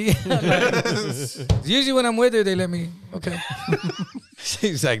your ID. Usually when I'm with her, they let me. Okay.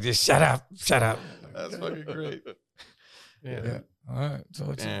 She's like, just shut up. That's fucking great. Yeah. All right. So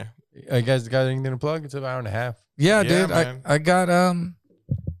it's, Yeah. You guys got anything to plug? It's an hour and a half. yeah, Yeah, dude. man. I got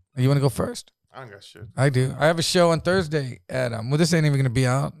You want to go first? I don't got shit. I do. I have a show on Thursday at well, this ain't even gonna be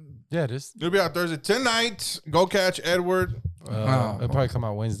out. Yeah, this. It'll be out Thursday tonight. Go catch Edward. Oh. It'll probably come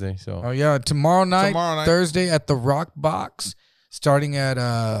out Wednesday. So Oh yeah, tomorrow night, Tomorrow night. Thursday at the Rock Box, starting at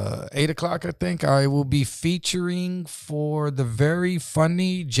 8:00. I think I will be featuring for the very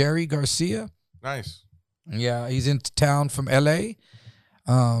funny Jerry Garcia. Nice. Yeah, he's in town from LA.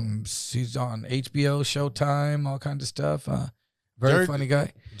 He's on HBO, Showtime, all kinds of stuff. Very Jerry- funny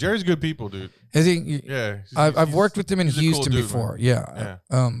guy. Jerry's good people, dude. Is he? Yeah. I've worked with him in he's a cool Houston dude, before. man.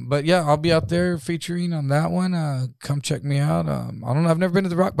 Yeah. But yeah, I'll be out there featuring on that one. Come check me out. I don't know. I've never been to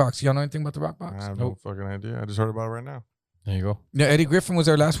the Rock Box. Y'all know anything about the Rock I Box? have no fucking idea. I just heard about it right now. there you go. Yeah, Eddie Griffin was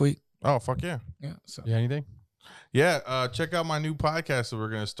there last week. Oh, fuck yeah. Yeah. So Yeah, anything? Yeah, check out my new podcast that we're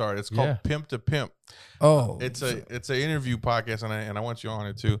gonna start. It's called Yeah. Pimp to Pimp. It's an interview podcast, and I want you on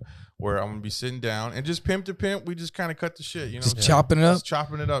it too, where I'm gonna be sitting down and just pimp to pimp. We just kind of cut the shit, you know, just chopping it up. just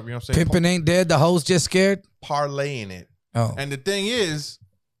chopping it up. You know what I'm saying? Pimping ain't dead. The hoes just scared. Parlaying it. Oh, And the thing is,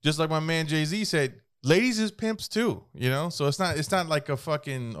 just like my man Jay-Z said, ladies is pimps too, you know? So it's not like a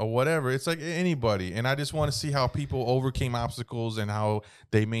fucking or whatever. It's like anybody. And I just want to see how people overcame obstacles and how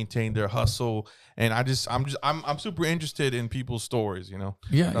they maintained their hustle. And I'm super interested in people's stories, you know?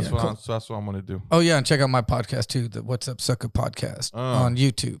 yeah. That's yeah, what cool. that's what I'm gonna do. Oh yeah, and check out my podcast too, the What's Up Sucker podcast on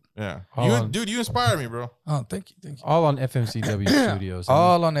YouTube. Yeah. All on- Dude, you inspire me, bro. Oh, thank you. All on FMCW Studios.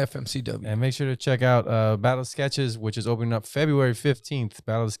 All on FMCW. And make sure to check out Battle of Sketches, which is opening up February 15th.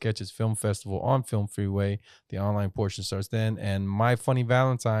 Battle of Sketches Film Festival on Film Freeway. The online portion starts then. And My Funny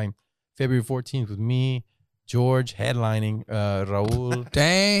Valentine, February 14th with me, George, headlining, Raul,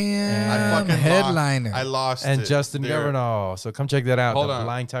 Damn, I fucking headliner. I lost and it. Justin They're- Governor. So come check that out. Hold the on.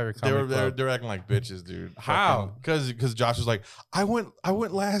 Blind Tiger Comedy Club. They're acting like bitches, dude. How? Because Josh was like, I went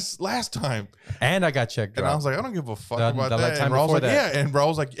last time, And I got checked and I out. was like, I don't give a fuck The- about the that. time And Raul was before like, that. yeah, and Raul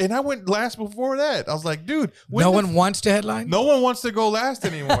was like, and I went last before that. I was like, dude, when no the one wants to headline. no one wants to go last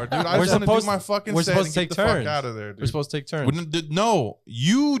anymore, dude. I We're just want to do supposed- my fucking we're set supposed and to get take the fuck turns. out of there, We're dude. supposed to take turns. No,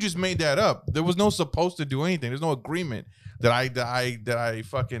 you just made that up. There was no supposed to do anything. There's no agreement that I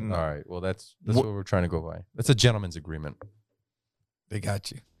fucking. All right. Well, that's what we're trying to go by. That's a gentleman's agreement. They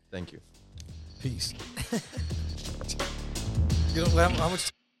got you. Thank you. Peace. You know how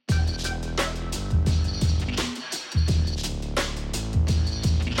much